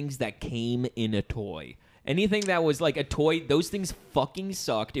candy things that came in a toy. Anything that was like a toy, those things fucking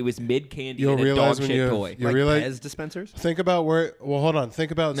sucked. It was mid candy You'll and a realize dog when shit toy. you Like realize. Pez dispensers? Think about where. Well, hold on. Think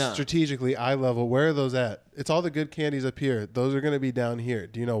about No. strategically eye level. Where are those at? It's all the good candies up here. Those are going to be down here.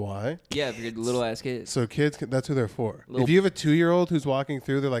 Do you know why? Yeah, if you're little ass kids. So kids, that's who they're for. Little- If you have a 2-year-old who's walking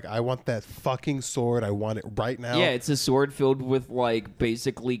through, they're like, "I want that fucking sword. I want it right now." Yeah, it's a sword filled with like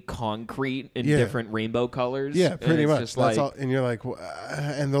basically concrete in Yeah. different rainbow colors. Yeah, And pretty it's much. just That's like, all. And you're like,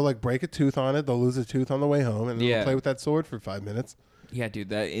 and they'll like break a tooth on it. They'll lose a tooth on the way home, and Yeah. they'll play with that sword for 5 minutes. yeah, dude,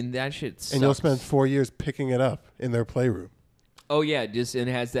 that shit sucks. And you'll spend 4 years picking it up in their playroom. Oh yeah, just and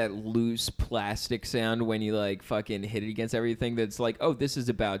it has that loose plastic sound when you like fucking hit it against everything. That's like, oh, this is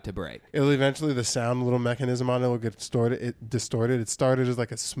about to break. It'll eventually the sound little mechanism on it will get distorted. It started as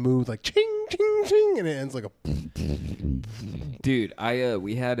like a smooth like ching ching ching, and it ends like a. Dude,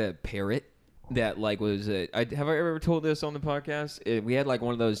 we had a parrot that like was have I ever told this on the podcast? We had like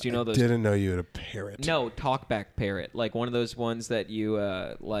one of those. Do you know those? Didn't know you had a parrot. No, talkback parrot, like one of those ones that you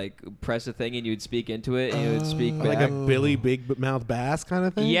like press a thing and you'd speak into it and it would speak back. like a Billy Big Mouth Bass kind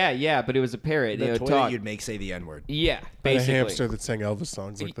of thing. Yeah, but it was a parrot. The it toy would talk. that you'd make say the N-word. Yeah, And a basically. hamster that sang Elvis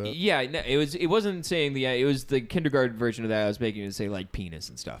songs like that. Yeah, no, it wasn't saying it was the kindergarten version of that. I was making it say like penis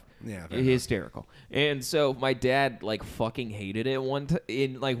and stuff. Yeah, fair hysterical. And so my dad like fucking hated it one time.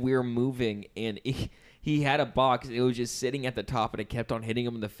 Like we were moving and he had a box. It was just sitting at the top, and it kept on hitting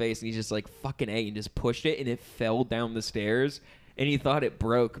him in the face. And he's just like fucking A, and just pushed it, and it fell down the stairs. And he thought it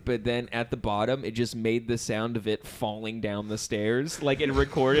broke, but then at the bottom, it just made the sound of it falling down the stairs. Like it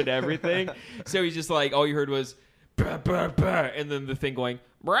recorded everything. So he's just like, all you heard was, bah, bah, bah, and then the thing going,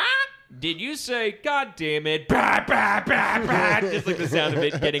 brah? Did you say, God damn it, bah, bah, bah, bah, just like the sound of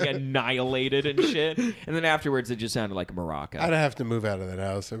it getting annihilated and shit. And then afterwards, it just sounded like a maraca. I'd have to move out of that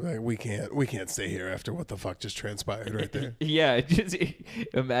house. I'm like, we can't stay here after what the fuck just transpired right there. Yeah, just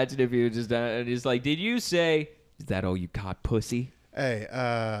imagine if you just done it and he's like, did you say, is that all you caught, pussy? Hey,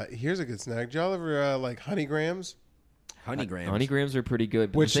 here's a good snack. Did y'all ever like Honey Grams? Honeygrams. Honeygrams are pretty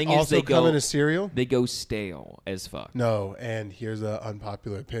good. But Which the thing also is, come in a cereal? they go stale as fuck. No, and here's an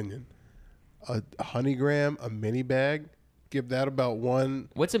unpopular opinion. A Honeygram, a mini bag, give that about one.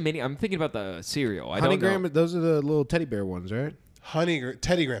 What's a mini? I'm thinking about the cereal. I don't know. Honeygram, those are the little teddy bear ones, right?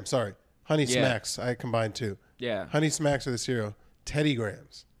 Teddy Graham, sorry. Honey Yeah. Smacks, I combined two. Yeah. Honey Smacks are the cereal. Teddy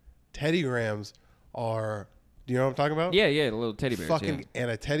Grahams. Teddy Grahams are, do you know what I'm talking about? Yeah, the little teddy bears. Fucking,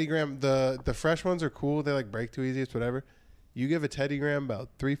 and a Teddy Graham, the fresh ones are cool. They like break too easy. It's whatever. You give a Teddy Graham about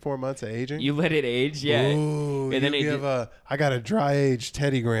 3-4 months of aging. You let it age, yeah. Ooh, and then you give I got a dry aged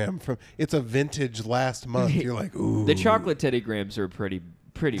Teddy Graham from. It's a vintage last month. You're like, ooh. the chocolate Teddy Grahams are pretty.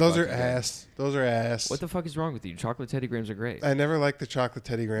 Those are fucking good. ass. Those are ass. What the fuck is wrong with you? Chocolate Teddy Grahams are great. I never liked the chocolate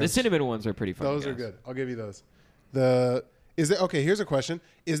Teddy Grahams. The cinnamon ones are pretty fucking Those are good. I'll give you those. Okay, here's a question.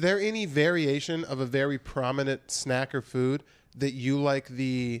 Is there any variation of a very prominent snack or food that you like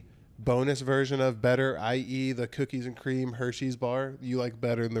the bonus version of better, i.e. the cookies and cream Hershey's bar, you like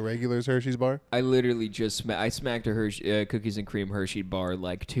better than the regular Hershey's bar? I literally just I smacked a cookies and cream Hershey bar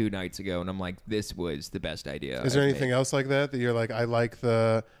like 2 nights ago, and I'm like, this was the best idea. Is there I've anything made. else like that you're like, I like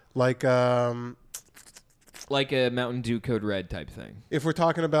the, like, Like a Mountain Dew Code Red type thing. if we're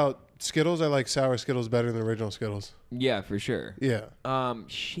talking about Skittles, I like sour Skittles better than original Skittles. Yeah, for sure. Yeah.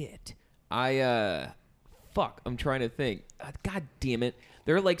 Shit. Fuck. I'm trying to think. God damn it.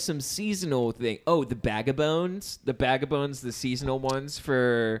 There are like some seasonal thing. Oh, the Bag-O-Bones. The seasonal ones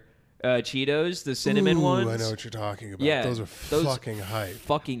for Cheetos, the cinnamon Ooh, ones. I know what you're talking about. Yeah, Those are fucking hype.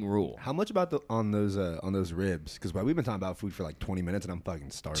 Fucking rule. How much about on those ribs? Because we've been talking about food for like 20 minutes and I'm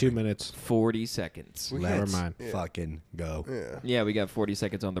fucking starving. 2 minutes. 40 seconds. Never mind. Fucking go. Yeah. Yeah, we got 40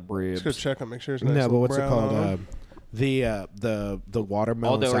 seconds on the ribs. Let's go check on, make sure it's nice. No, but little what's it brown called? on 'em. The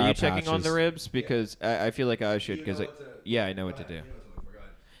watermelon. Aldo, are Sour you checking on the Patches. ribs? Because I feel like I should. Because yeah, I know what to do.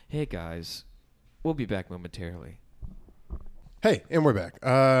 Hey guys, we'll be back momentarily. Hey, and we're back.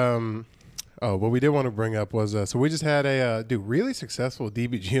 What we did want to bring up was, so we just had a really successful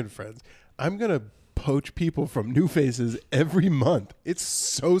DBG and Friends. I'm gonna poach people from New Faces every month. It's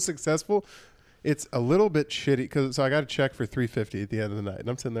so successful. It's a little bit shitty so I got to check for $350 at the end of the night, and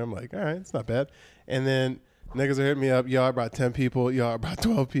I'm sitting there. I'm like, all right, it's not bad. And then niggas are hitting me up. Yo, I brought 10 people. Yo, I brought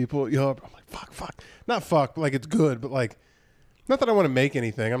 12 people. Yo, I'm like, fuck, not fuck, but like it's good, but like. Not that I want to make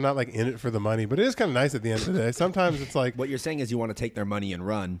anything. I'm not like in it for the money, but it is kind of nice at the end of the day. Sometimes it's like, What you're saying is you want to take their money and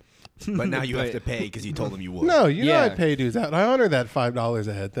run, but now you have to pay because you told them you would. no, you know Yeah. I pay dues out. I honor that $5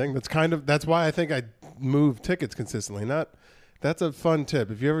 a head thing. That's why I think I move tickets consistently. That's a fun tip.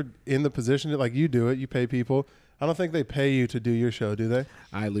 If you're ever in the position that like you do it, you pay people. I don't think they pay you to do your show, do they?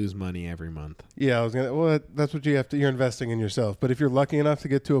 I lose money every month. Yeah, that's what you have to. You're investing in yourself. But if you're lucky enough to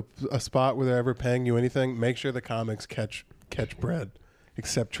get to a spot where they're ever paying you anything, make sure the comics catch bread.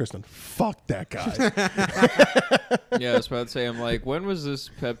 Except Tristan. Fuck that guy. Yeah, I was about to say. I'm like, when was this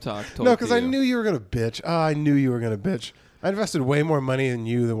pep talk told? No, because to I you? knew you were gonna bitch. I knew you were gonna bitch. I invested way more money in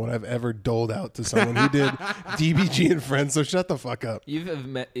you than what I've ever doled out to someone who did DBG and Friends. So shut the fuck up. You've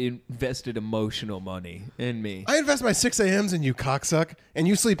invested emotional money in me. I invest my 6 a.m.s in you, cocksuck, and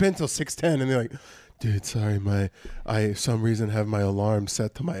you sleep in till 6:10, and they're like, dude, sorry, I some reason have my alarm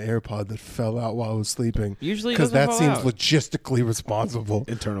set to my AirPod that fell out while I was sleeping. Usually it because doesn't that fall seems out. logistically responsible.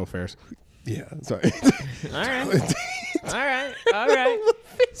 Internal affairs. Yeah, sorry. All right. All right.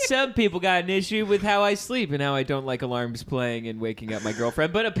 Some people got an issue with how I sleep and how I don't like alarms playing and waking up my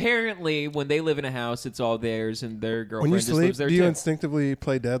girlfriend. But apparently, when they live in a house, it's all theirs, and their girlfriend When you just sleep, lives there do you too. instinctively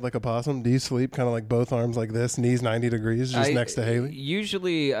play dead like a possum? Do you sleep kind of like both arms like this, knees 90 degrees, just next to Haley?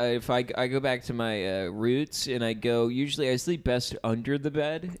 Usually, if I go back to my roots and usually I sleep best under the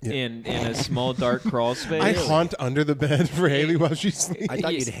bed in a small dark crawl space. I haunt under the bed for Haley while she sleeps. I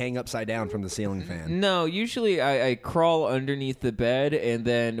thought Yes. you'd hang upside down from the ceiling fan. No, usually I crawl underneath the bed, and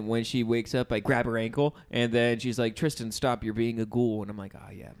then when she wakes up, I grab her ankle, and then she's like, Tristan, stop, you're being a ghoul. And I'm like,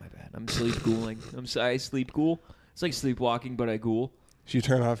 oh, yeah, my bad. I'm sleep ghouling. I sleep ghoul. It's like sleepwalking, but I ghoul. So you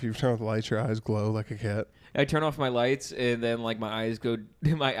turn off the lights, your eyes glow like a cat. I turn off my lights, and then like my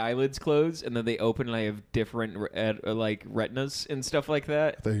eyelids close, and then they open, and I have different like retinas and stuff like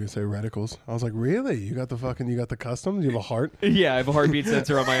that. I thought you were gonna say reticles. I was like, really? You got the customs? You have a heart? Yeah, I have a heartbeat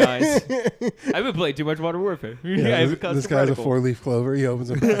sensor on my eyes. I've been playing too much Modern Warfare. Yeah, I have a this custom guy's a reticle. 4-leaf clover. He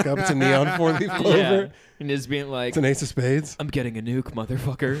opens it back up. It's a neon 4-leaf clover. Yeah, and just being like, It's an ace of spades. I'm getting a nuke,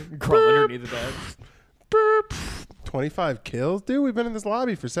 motherfucker. Crawl underneath the bed. Burp. 25 kills? Dude, we've been in this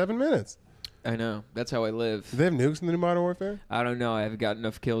lobby for 7 minutes. I know. That's how I live. Do they have nukes in the new Modern Warfare? I don't know. I haven't got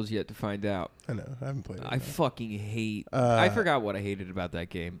enough kills yet to find out. I know. I haven't played it. I fucking hate. I forgot what I hated about that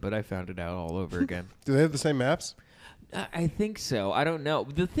game, but I found it out all over again. Do they have the same maps? I think so. I don't know.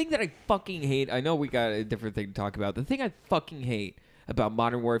 The thing that I fucking hate, I know we got a different thing to talk about. The thing I fucking hate about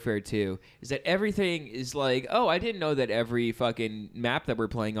Modern Warfare 2 is that everything is like, oh, I didn't know that every fucking map that we're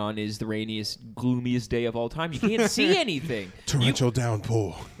playing on is the rainiest, gloomiest day of all time. You can't see anything. Torrential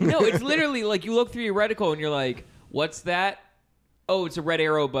downpour. No, it's literally like you look through your reticle and you're like, what's that? Oh, it's a red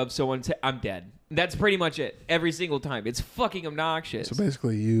arrow above someone's head. I'm dead. That's pretty much it. Every single time. It's fucking obnoxious. So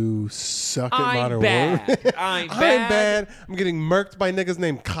basically, you suck at I'm Modern bad. Warfare. I'm I'm bad. bad. I'm getting murked by niggas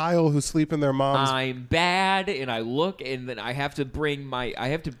named Kyle who sleep in their mom's. I'm bad, and I look, and then I have to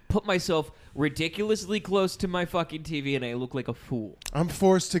put myself ridiculously close to my fucking TV and I look like a fool. I'm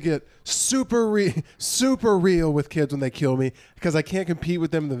forced to get super real with kids when they kill me because I can't compete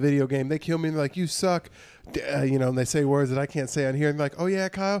with them in the video game. They kill me and they're like, you suck. And they say words that I can't say on here. And they're like, oh yeah,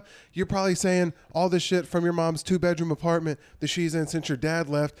 Kyle, you're probably saying all this shit from your mom's 2-bedroom apartment that she's in since your dad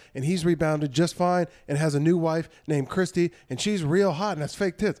left, and he's rebounded just fine and has a new wife named Christy, and she's real hot and has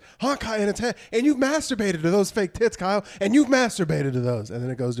fake tits. Huh, Kyle? And you've masturbated to those fake tits, Kyle, and you've masturbated to those. And then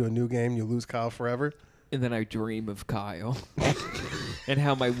it goes to a new game. You lose Kyle forever. And then I dream of Kyle and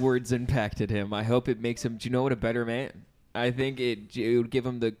how my words impacted him. I hope it makes him, do you know what, a better man. I think it would give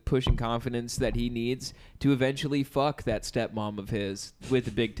him the push and confidence that he needs to eventually fuck that stepmom of his with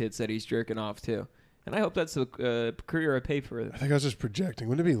the big tits that he's jerking off to. And I hope that's the career I pay for. I think I was just projecting.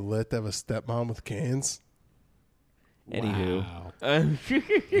 Wouldn't it be lit to have a stepmom with cans? Anywho. Wow.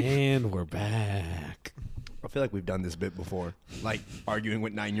 And we're back. I feel like we've done this bit before, like arguing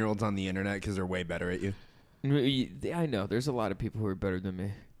with 9-year-olds on the internet because they're way better at you. I know. There's a lot of people who are better than me.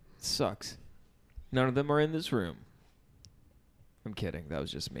 It sucks. None of them are in this room. I'm kidding. That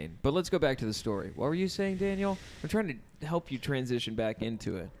was just mean. But let's go back to the story. What were you saying, Daniel? I'm trying to help you transition back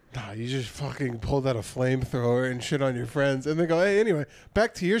into it. Nah, you just fucking pulled out a flamethrower and shit on your friends, and they go, hey, anyway,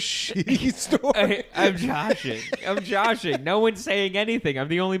 back to your shitty story. I'm joshing. No one's saying anything. I'm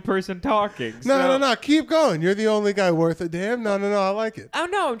the only person talking. No. Keep going. You're the only guy worth a damn. No. I like it. Oh,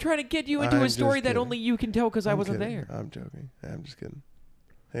 no. I'm trying to get you into I'm a story just that kidding. only you can tell because I wasn't kidding. there. I'm joking. I'm just kidding.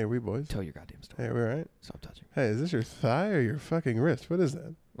 Hey, we boys. Tell your goddamn story. Hey, we all right? Stop touching. Hey, is this your thigh or your fucking wrist? What is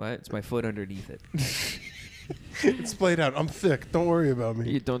that? What? It's my foot underneath it. It's splayed out. I'm thick. Don't worry about me.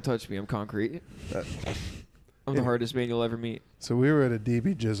 You don't touch me. I'm concrete. Uh, I'm the hardest man you'll ever meet. So we were at a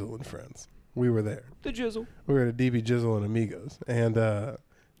DB Jizzle and Friends. We were there. The jizzle. We were at a DB Jizzle and Amigos. And there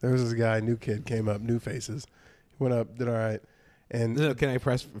was this guy, new kid, came up, new faces. He went up, did all right. And Can I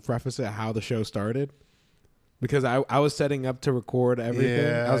preface it how the show started? Because I was setting up to record everything.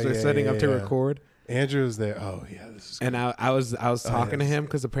 Yeah, I was setting up to yeah. record. Andrew was there. Oh, yeah, this is good. And I was talking to yes. him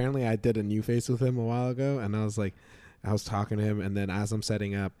because apparently I did a new face with him a while ago, and I was talking to him, and then as I'm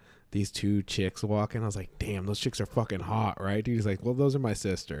setting up, these two chicks walk in. I was like, damn, those chicks are fucking hot, right? He's like, well, those are my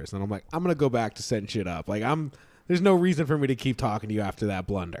sisters, and I'm like, I'm gonna go back to setting shit up. Like there's no reason for me to keep talking to you after that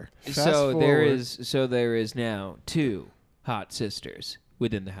blunder. So there is now 2 hot sisters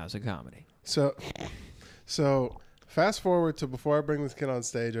within the House of Comedy. So fast forward to before I bring this kid on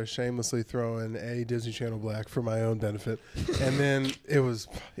stage, I shamelessly throw in a Disney Channel Black for my own benefit, and then it was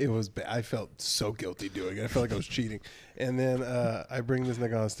I felt so guilty doing it. I felt like I was cheating, and then I bring this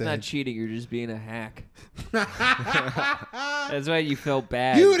nigga on stage. Not cheating, you're just being a hack. That's why you felt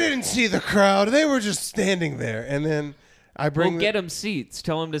bad. You didn't see the crowd; they were just standing there, and then I bring. Well, get them seats.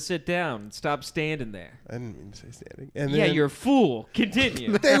 Tell them to sit down. Stop standing there. I didn't mean to say standing. And Yeah, then you're a fool.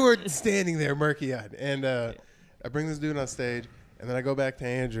 Continue. they were standing there, murky-eyed, and I bring this dude on stage, and then I go back to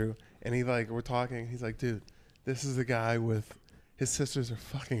Andrew, and we're talking. He's like, dude, this is the guy with his sisters are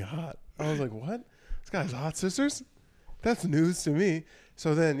fucking hot. I was like, what? This guy's hot sisters? That's news to me.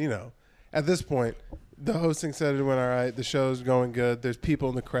 So then, at this point, the hosting said it went all right. The show's going good. There's people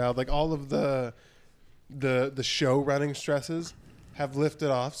in the crowd. Like all of the show running stresses have lifted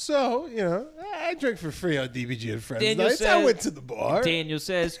off. So, I drink for free on DBG and Friends Daniel nights. I said- went to the bar. Daniel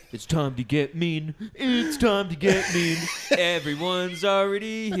says, it's time to get mean. It's time to get mean. Everyone's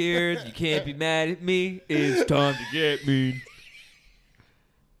already here. You can't be mad at me. It's time to get mean.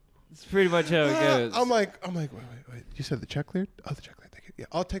 It's pretty much how it goes. I'm like, wait. You said the check cleared? Oh, the check cleared. Thank you. Yeah,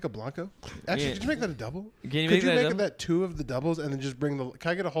 I'll take a Blanco. Actually, Yeah. did you make that a double? Can you Could make you that a make double? that 2 of the doubles and then just bring the...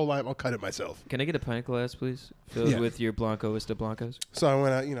 Can I get a whole lime? I'll cut it myself. Can I get a pint glass, please? Filled Yeah. with your Blanco Vista Blancos. So I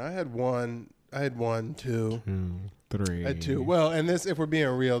went out, I had 1, 2. 3. I had 2. Well, and this, if we're being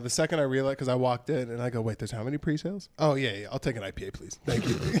real, the second I realized, because I walked in and I go, wait, there's how many pre-sales? Oh, yeah, I'll take an IPA, please. Thank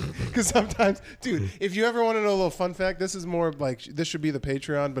you. Because sometimes, dude, if you ever want to know a little fun fact, this is more like, this should be the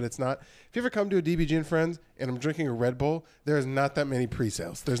Patreon, but it's not. If you ever come to a DBG and Friends and I'm drinking a Red Bull, there's not that many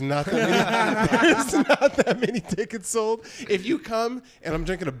pre-sales. There's not that many tickets sold. If you come and I'm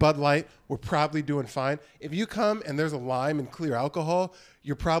drinking a Bud Light, we're probably doing fine. If you come and there's a lime and clear alcohol,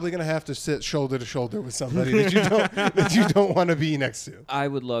 you're probably going to have to sit shoulder to shoulder with somebody that you don't want to be next to. I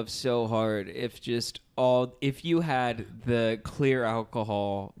would love so hard if if you had the clear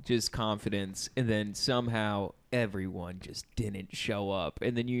alcohol, just confidence, and then somehow everyone just didn't show up,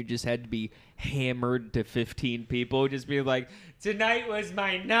 and then you just had to be hammered to 15 people, just be like, tonight was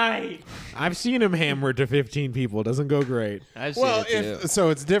my night. I've seen him hammered to 15 people. It doesn't go great. I've seen Well, it too.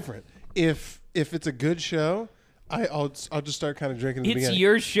 so it's different. If it's a good show, I'll just start kind of drinking. In the It's beginning.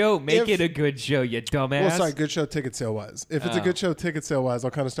 your show. Make If- it a good show, you dumbass. Well, sorry, good show ticket sale wise. If it's a good show ticket sale wise,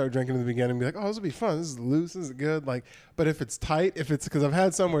 I'll kind of start drinking in the beginning and be like, oh, this will be fun. This is loose. This is good. Like, but if it's tight, because I've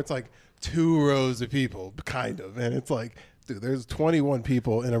had some where it's like 2 rows of people, kind of, and it's like, dude, there's 21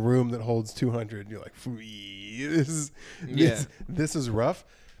 people in a room that holds 200. And you're like, this is rough.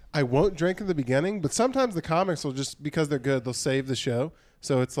 I won't drink in the beginning, but sometimes the comics will just, because they're good, they'll save the show.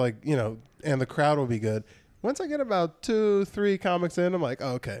 So it's like, and the crowd will be good. Once I get about 2-3 comics in, I'm like,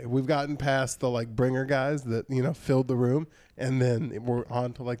 oh, okay, we've gotten past the like bringer guys that, filled the room. And then we're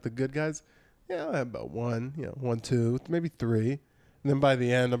on to like the good guys. Yeah, I have about 1, 2, maybe 3. And then by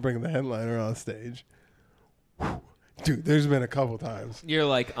the end, I'm bringing the headliner on stage. Whew. Dude, there's been a couple times. You're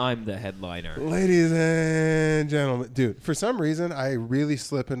like, I'm the headliner. Ladies and gentlemen, dude, for some reason, I really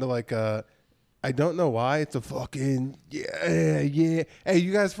slip into like I don't know why. It's a fucking, yeah. Hey,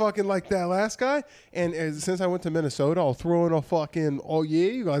 you guys fucking like that last guy? And since I went to Minnesota, I'll throw in a fucking, oh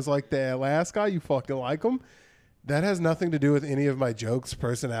yeah, you guys like that last guy? You fucking like him? That has nothing to do with any of my jokes,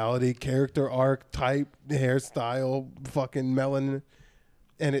 personality, character arc, type, hairstyle, fucking melanin.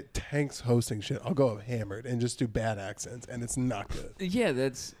 And it tanks hosting shit. I'll go hammered and just do bad accents, and it's not good. Yeah,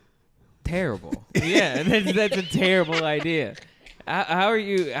 that's terrible. Yeah, that's a terrible idea. How are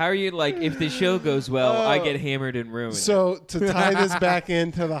you like, if the show goes well, I get hammered and ruined? So to tie this back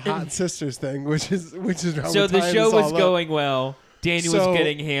into the Hot Sisters thing, which is how So we're the tying show this all was up. going well. Daniel was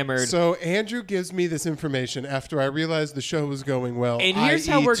getting hammered. So Andrew gives me this information after I realized the show was going well. And here's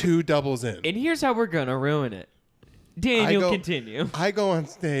how we're 2 doubles in. And here's how we're gonna ruin it. Daniel, continue. I go on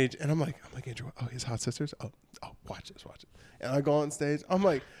stage and I'm like Andrew, oh, he's Hot Sisters. Oh, watch this. And I go on stage. I'm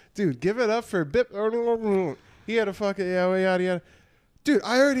like, dude, give it up for Bip. He had a fucking yada. Dude,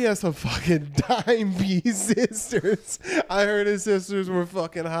 I already had some fucking dime piece sisters. I heard his sisters were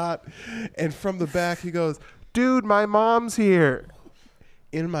fucking hot. And from the back, he goes, dude, my mom's here.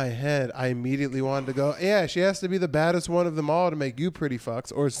 In my head, I immediately wanted to go, yeah, she has to be the baddest one of them all to make you pretty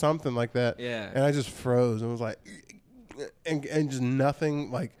fucks or something like that. Yeah. And I just froze and was like, and just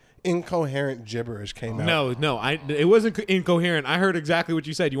nothing, like incoherent gibberish came out. No, it wasn't incoherent. I heard exactly what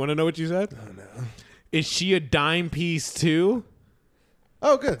you said. You want to know what you said? Oh, no. Is she a dime piece too?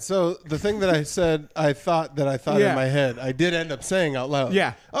 Oh, good. So the thing that I said, I thought Yeah. in my head, I did end up saying out loud.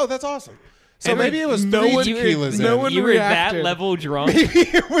 Yeah. Oh, that's awesome. So And maybe like, it was no 3 one- tequilas no in. one You were that reacted. level drunk. Maybe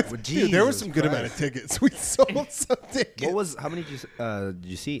it was, Well, dude, there was Jesus some good amount of Christ. tickets. We sold some tickets. How many did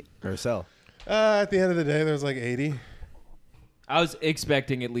you see or sell? At the end of the day, there was like 80. I was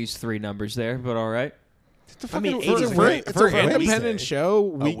expecting at least 3 numbers there, but all right. I mean, it's 80 a is for, great. it's For a an Wednesday. independent show,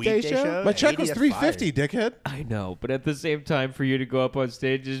 weekday show? My check was 80 at $350, dickhead. I know, but at the same time, for you to go up on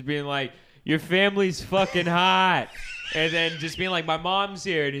stage just being like, your family's fucking hot. And then just being like, my mom's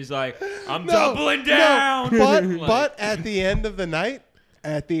here. And he's like, I'm doubling down. No, but Like, at the end of the night,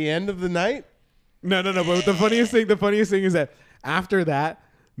 No. But the funniest thing is that after that,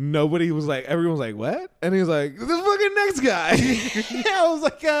 nobody was like, everyone was like, what? And he was like, the fucking next guy. yeah, I was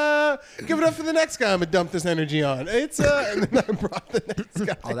like, give it up for the next guy I'm gonna dump this energy on. It's and then I brought the next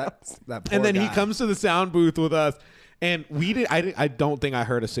guy. Oh, that poor And then he guy. comes to the sound booth with us. And I don't think I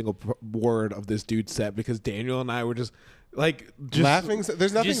heard a single word of this dude's set because Daniel and I were just laughing.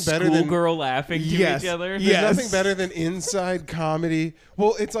 There's nothing just better than schoolgirl laughing to Yes. each other. There's Yes. nothing better than inside comedy.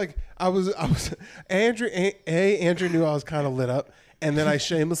 Well, it's like I was Andrew knew I was kind of lit up, and then I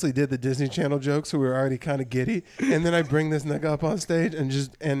shamelessly did the Disney Channel jokes, so we were already kind of giddy, and then I bring this nigga up on stage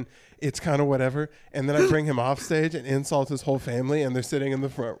and it's kind of whatever, and then I bring him off stage and insult his whole family, and they're sitting in the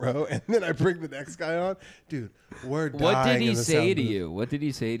front row, and then I bring the next guy on, dude. We're dying. What did he in the say sound to booth. you? What did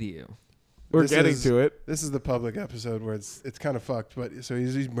he say to you? We're This getting is- to it. This is the public episode where it's kind of fucked, but so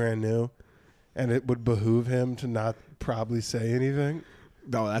he's brand new, and it would behoove him to not probably say anything.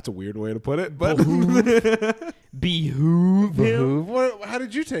 No, that's a weird way to put it. But Behoove him? Behoove? What, how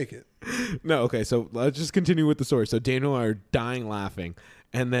did you take it? no, okay, so let's just continue with the story. So Daniel and I are dying laughing.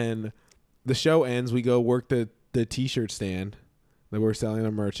 And then the show ends. We go work the T-shirt stand that we're selling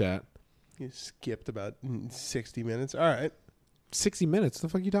our merch at. You skipped about 60 minutes. All right. 60 minutes. The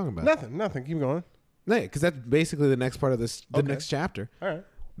fuck are you talking about? Nothing. Keep going. No, because that's basically the next part of this, the Okay. next chapter. All right.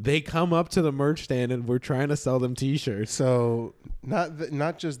 They come up to the merch stand and we're trying to sell them T-shirts. So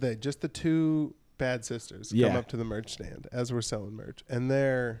not just they, just the 2 bad sisters Yeah. come up to the merch stand as we're selling merch, and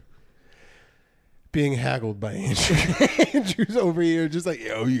they're being haggled by Andrew. Andrew's over here just like,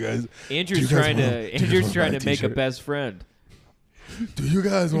 yo, you guys. Andrew's do you guys trying wanna- to do you guys wanna buy a make a t-shirt? best friend. Do you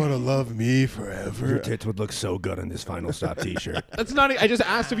guys want to love me Your forever? tits would look so good on this Final Stop T-shirt. That's not. I just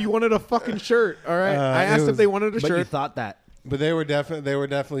asked if you wanted a fucking shirt. All right. I it asked if was- they wanted a But you shirt. thought that But they were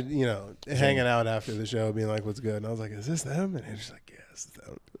definitely, you know, hanging out after the show, being like, "What's good?" And I was like, "Is this them?" And they're just like, "Yeah, it's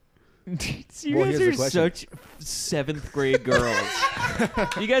them." You Well, guys here's are the question. such 7th grade girls.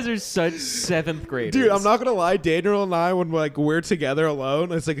 You guys are such 7th graders. Dude, I'm not gonna lie. Daniel and I, when we're together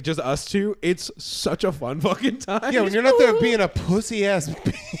alone, it's like just us two. It's such a fun fucking time. Yeah, when you're not there being a pussy ass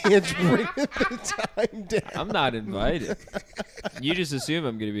bitch, bring the time down. I'm not invited. You just assume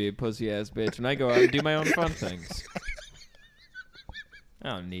I'm gonna be a pussy ass bitch, and I go out and do my own fun things. I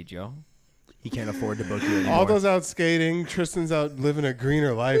don't need y'all. He can't afford to book you anymore. All those out skating, Tristan's out living a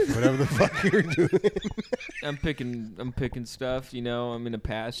greener life, whatever the fuck you're doing. I'm picking stuff. You know, I'm in a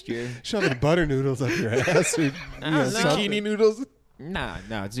pasture. Shoving butter noodles up your ass. Or, zucchini noodles. Nah,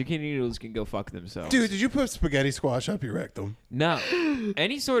 zucchini noodles can go fuck themselves. Dude, did you put spaghetti squash up your rectum? No.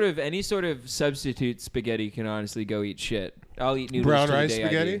 Any sort of substitute spaghetti can honestly go eat shit. I'll eat noodles. Brown till the rice day I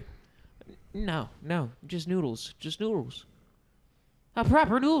spaghetti? do. No, just noodles. A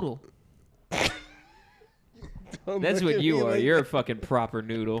proper noodle. That's what you are. You're a fucking proper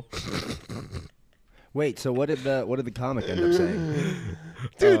noodle. Wait, so what did the comic end up saying?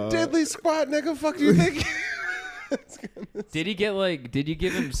 Dude, deadly squat, nigga. Fuck do you think? Did he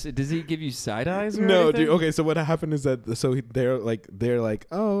give him? Does he give you side eyes? Or No, anything? dude. Okay, so what happened is that they're like,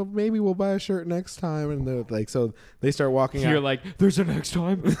 oh, maybe we'll buy a shirt next time, and they're like, so they start walking You're out. like, there's a next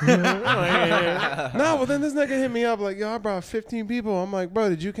time. No, well then this nigga hit me up like, yo, I brought 15 people. I'm like, bro,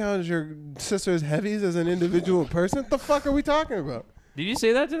 did you count your sister's heavies as an individual person? What the fuck are we talking about? Did you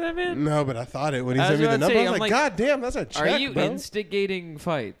say that to that man? No, but I thought it when he I sent was me the about to number. say, I was I'm like, like, God damn, that's a check, Are you bro. instigating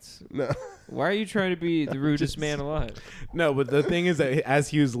fights? No. Why are you trying to be the rudest man alive? No, but the thing is that as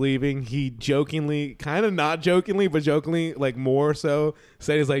he was leaving, he jokingly, kind of not jokingly, but jokingly, like more so,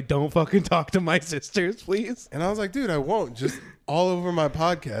 said he's like, don't fucking talk to my sisters, please. And I was like, dude, I won't. Just all over my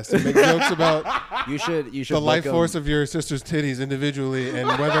podcast and make jokes about You should the life force of your sister's titties individually and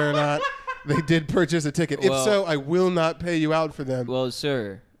whether or not they did purchase a ticket. Well- if so, I will not pay you out for them. Well,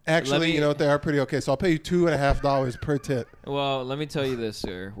 sir. Actually, you know what? They are pretty okay. So I'll pay you $2.50 per tit. Well, let me tell you this,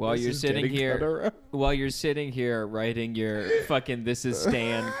 sir. While This you're is sitting getting cut here, around. writing your fucking "This Is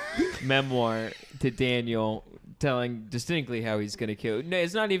Stan" memoir to Daniel, telling distinctly how he's gonna kill. No,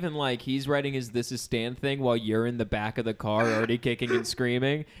 it's not even like he's writing his "This Is Stan" thing while you're in the back of the car already kicking and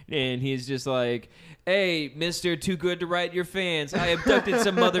screaming, and he's just like, "Hey, Mister, too good to write your fans. I abducted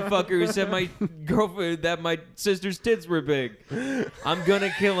some motherfucker who said my girlfriend that my sister's tits were big. I'm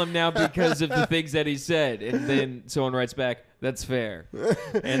gonna kill him now because of the things that he said." And then someone writes back, "That's fair."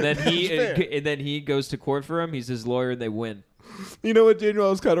 And then he goes to court for him. He's his lawyer, and they win. You know what, Daniel? I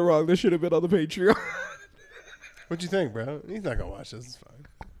was kind of wrong. This should have been on the Patreon. What'd you think, bro? He's not gonna watch this. It's fine.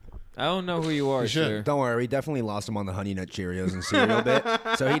 I don't know who you are, You should. sir. Don't worry, we definitely lost him on the Honey Nut Cheerios and cereal bit,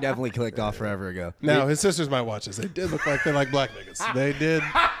 so he definitely clicked off forever ago. Now his sisters might watch this. They did look like they like black niggas. They did.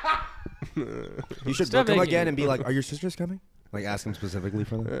 You should Stop book him making- again and be like, "Are your sisters coming?" Like, ask him specifically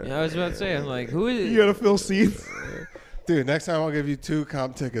for them. Yeah, I was about to say, I'm like, who is You gotta fill seats. Dude, next time I'll give you 2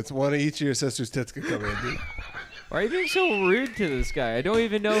 comp tickets. One of each of your sister's tits could come in, dude. Why are you being so rude to this guy? I don't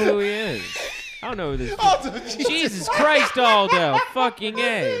even know who he is. I don't know who this Jesus Christ, Aldo. Fucking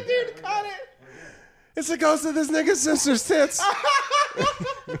A. Dude, cut it. It's the ghost of this nigga's sister's tits.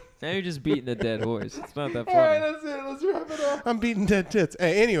 Now you're just beating a dead horse. It's not that funny. That's it. Let's wrap it up. I'm beating dead tits.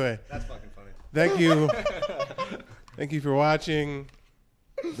 Hey, anyway. That's fucking funny. Thank you. Thank you for watching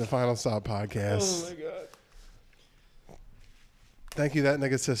the Final Stop podcast. Oh my god. Thank you, that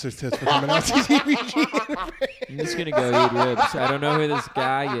nigga's sister's tits, for coming out to TVG. I'm just gonna go eat ribs. I don't know who this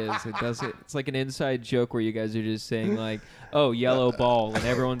guy is. It's like an inside joke where you guys are just saying like, "Oh, yellow ball," and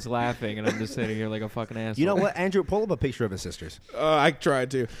everyone's laughing, and I'm just sitting here like a fucking asshole. You know what, Andrew? Pull up a picture of his sisters. I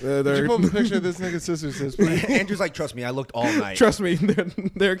tried to. Did you pull up a picture of this nigga's sister's tits, please? Andrew's like, "Trust me, I looked all night." Trust me,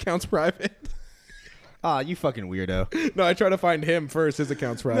 their account's private. Ah, you fucking weirdo. No, I tried to find him first. His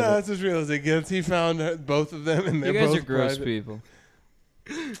account's private. No, it's as real as it gets. He found both of them, and You they're guys both are gross private. people.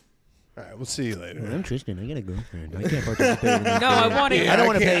 All right, we'll see you later. I'm Tristan. I got a girlfriend. I can't participate in this. No, I want to. I don't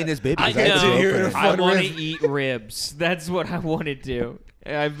want to can't- pay in this bit I because I have a sit here know. and girlfriend. I fun want to rib. eat ribs. That's what I want to do.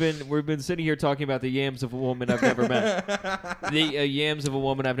 We've been sitting here talking about the yams of a woman I've never met. The yams of a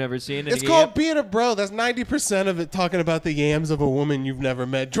woman I've never seen. It's called being a bro. That's 90% of it, talking about the yams of a woman you've never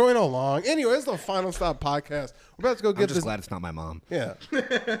met. Join along. Anyway, it's the Final Stop podcast. We're about to go I'm get just this. glad it's not my mom. Yeah.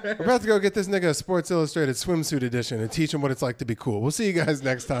 We're about to go get this nigga a Sports Illustrated swimsuit edition and teach him what it's like to be cool. We'll see you guys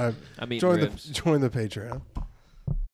next time. I'm eating Join ribs. the Patreon.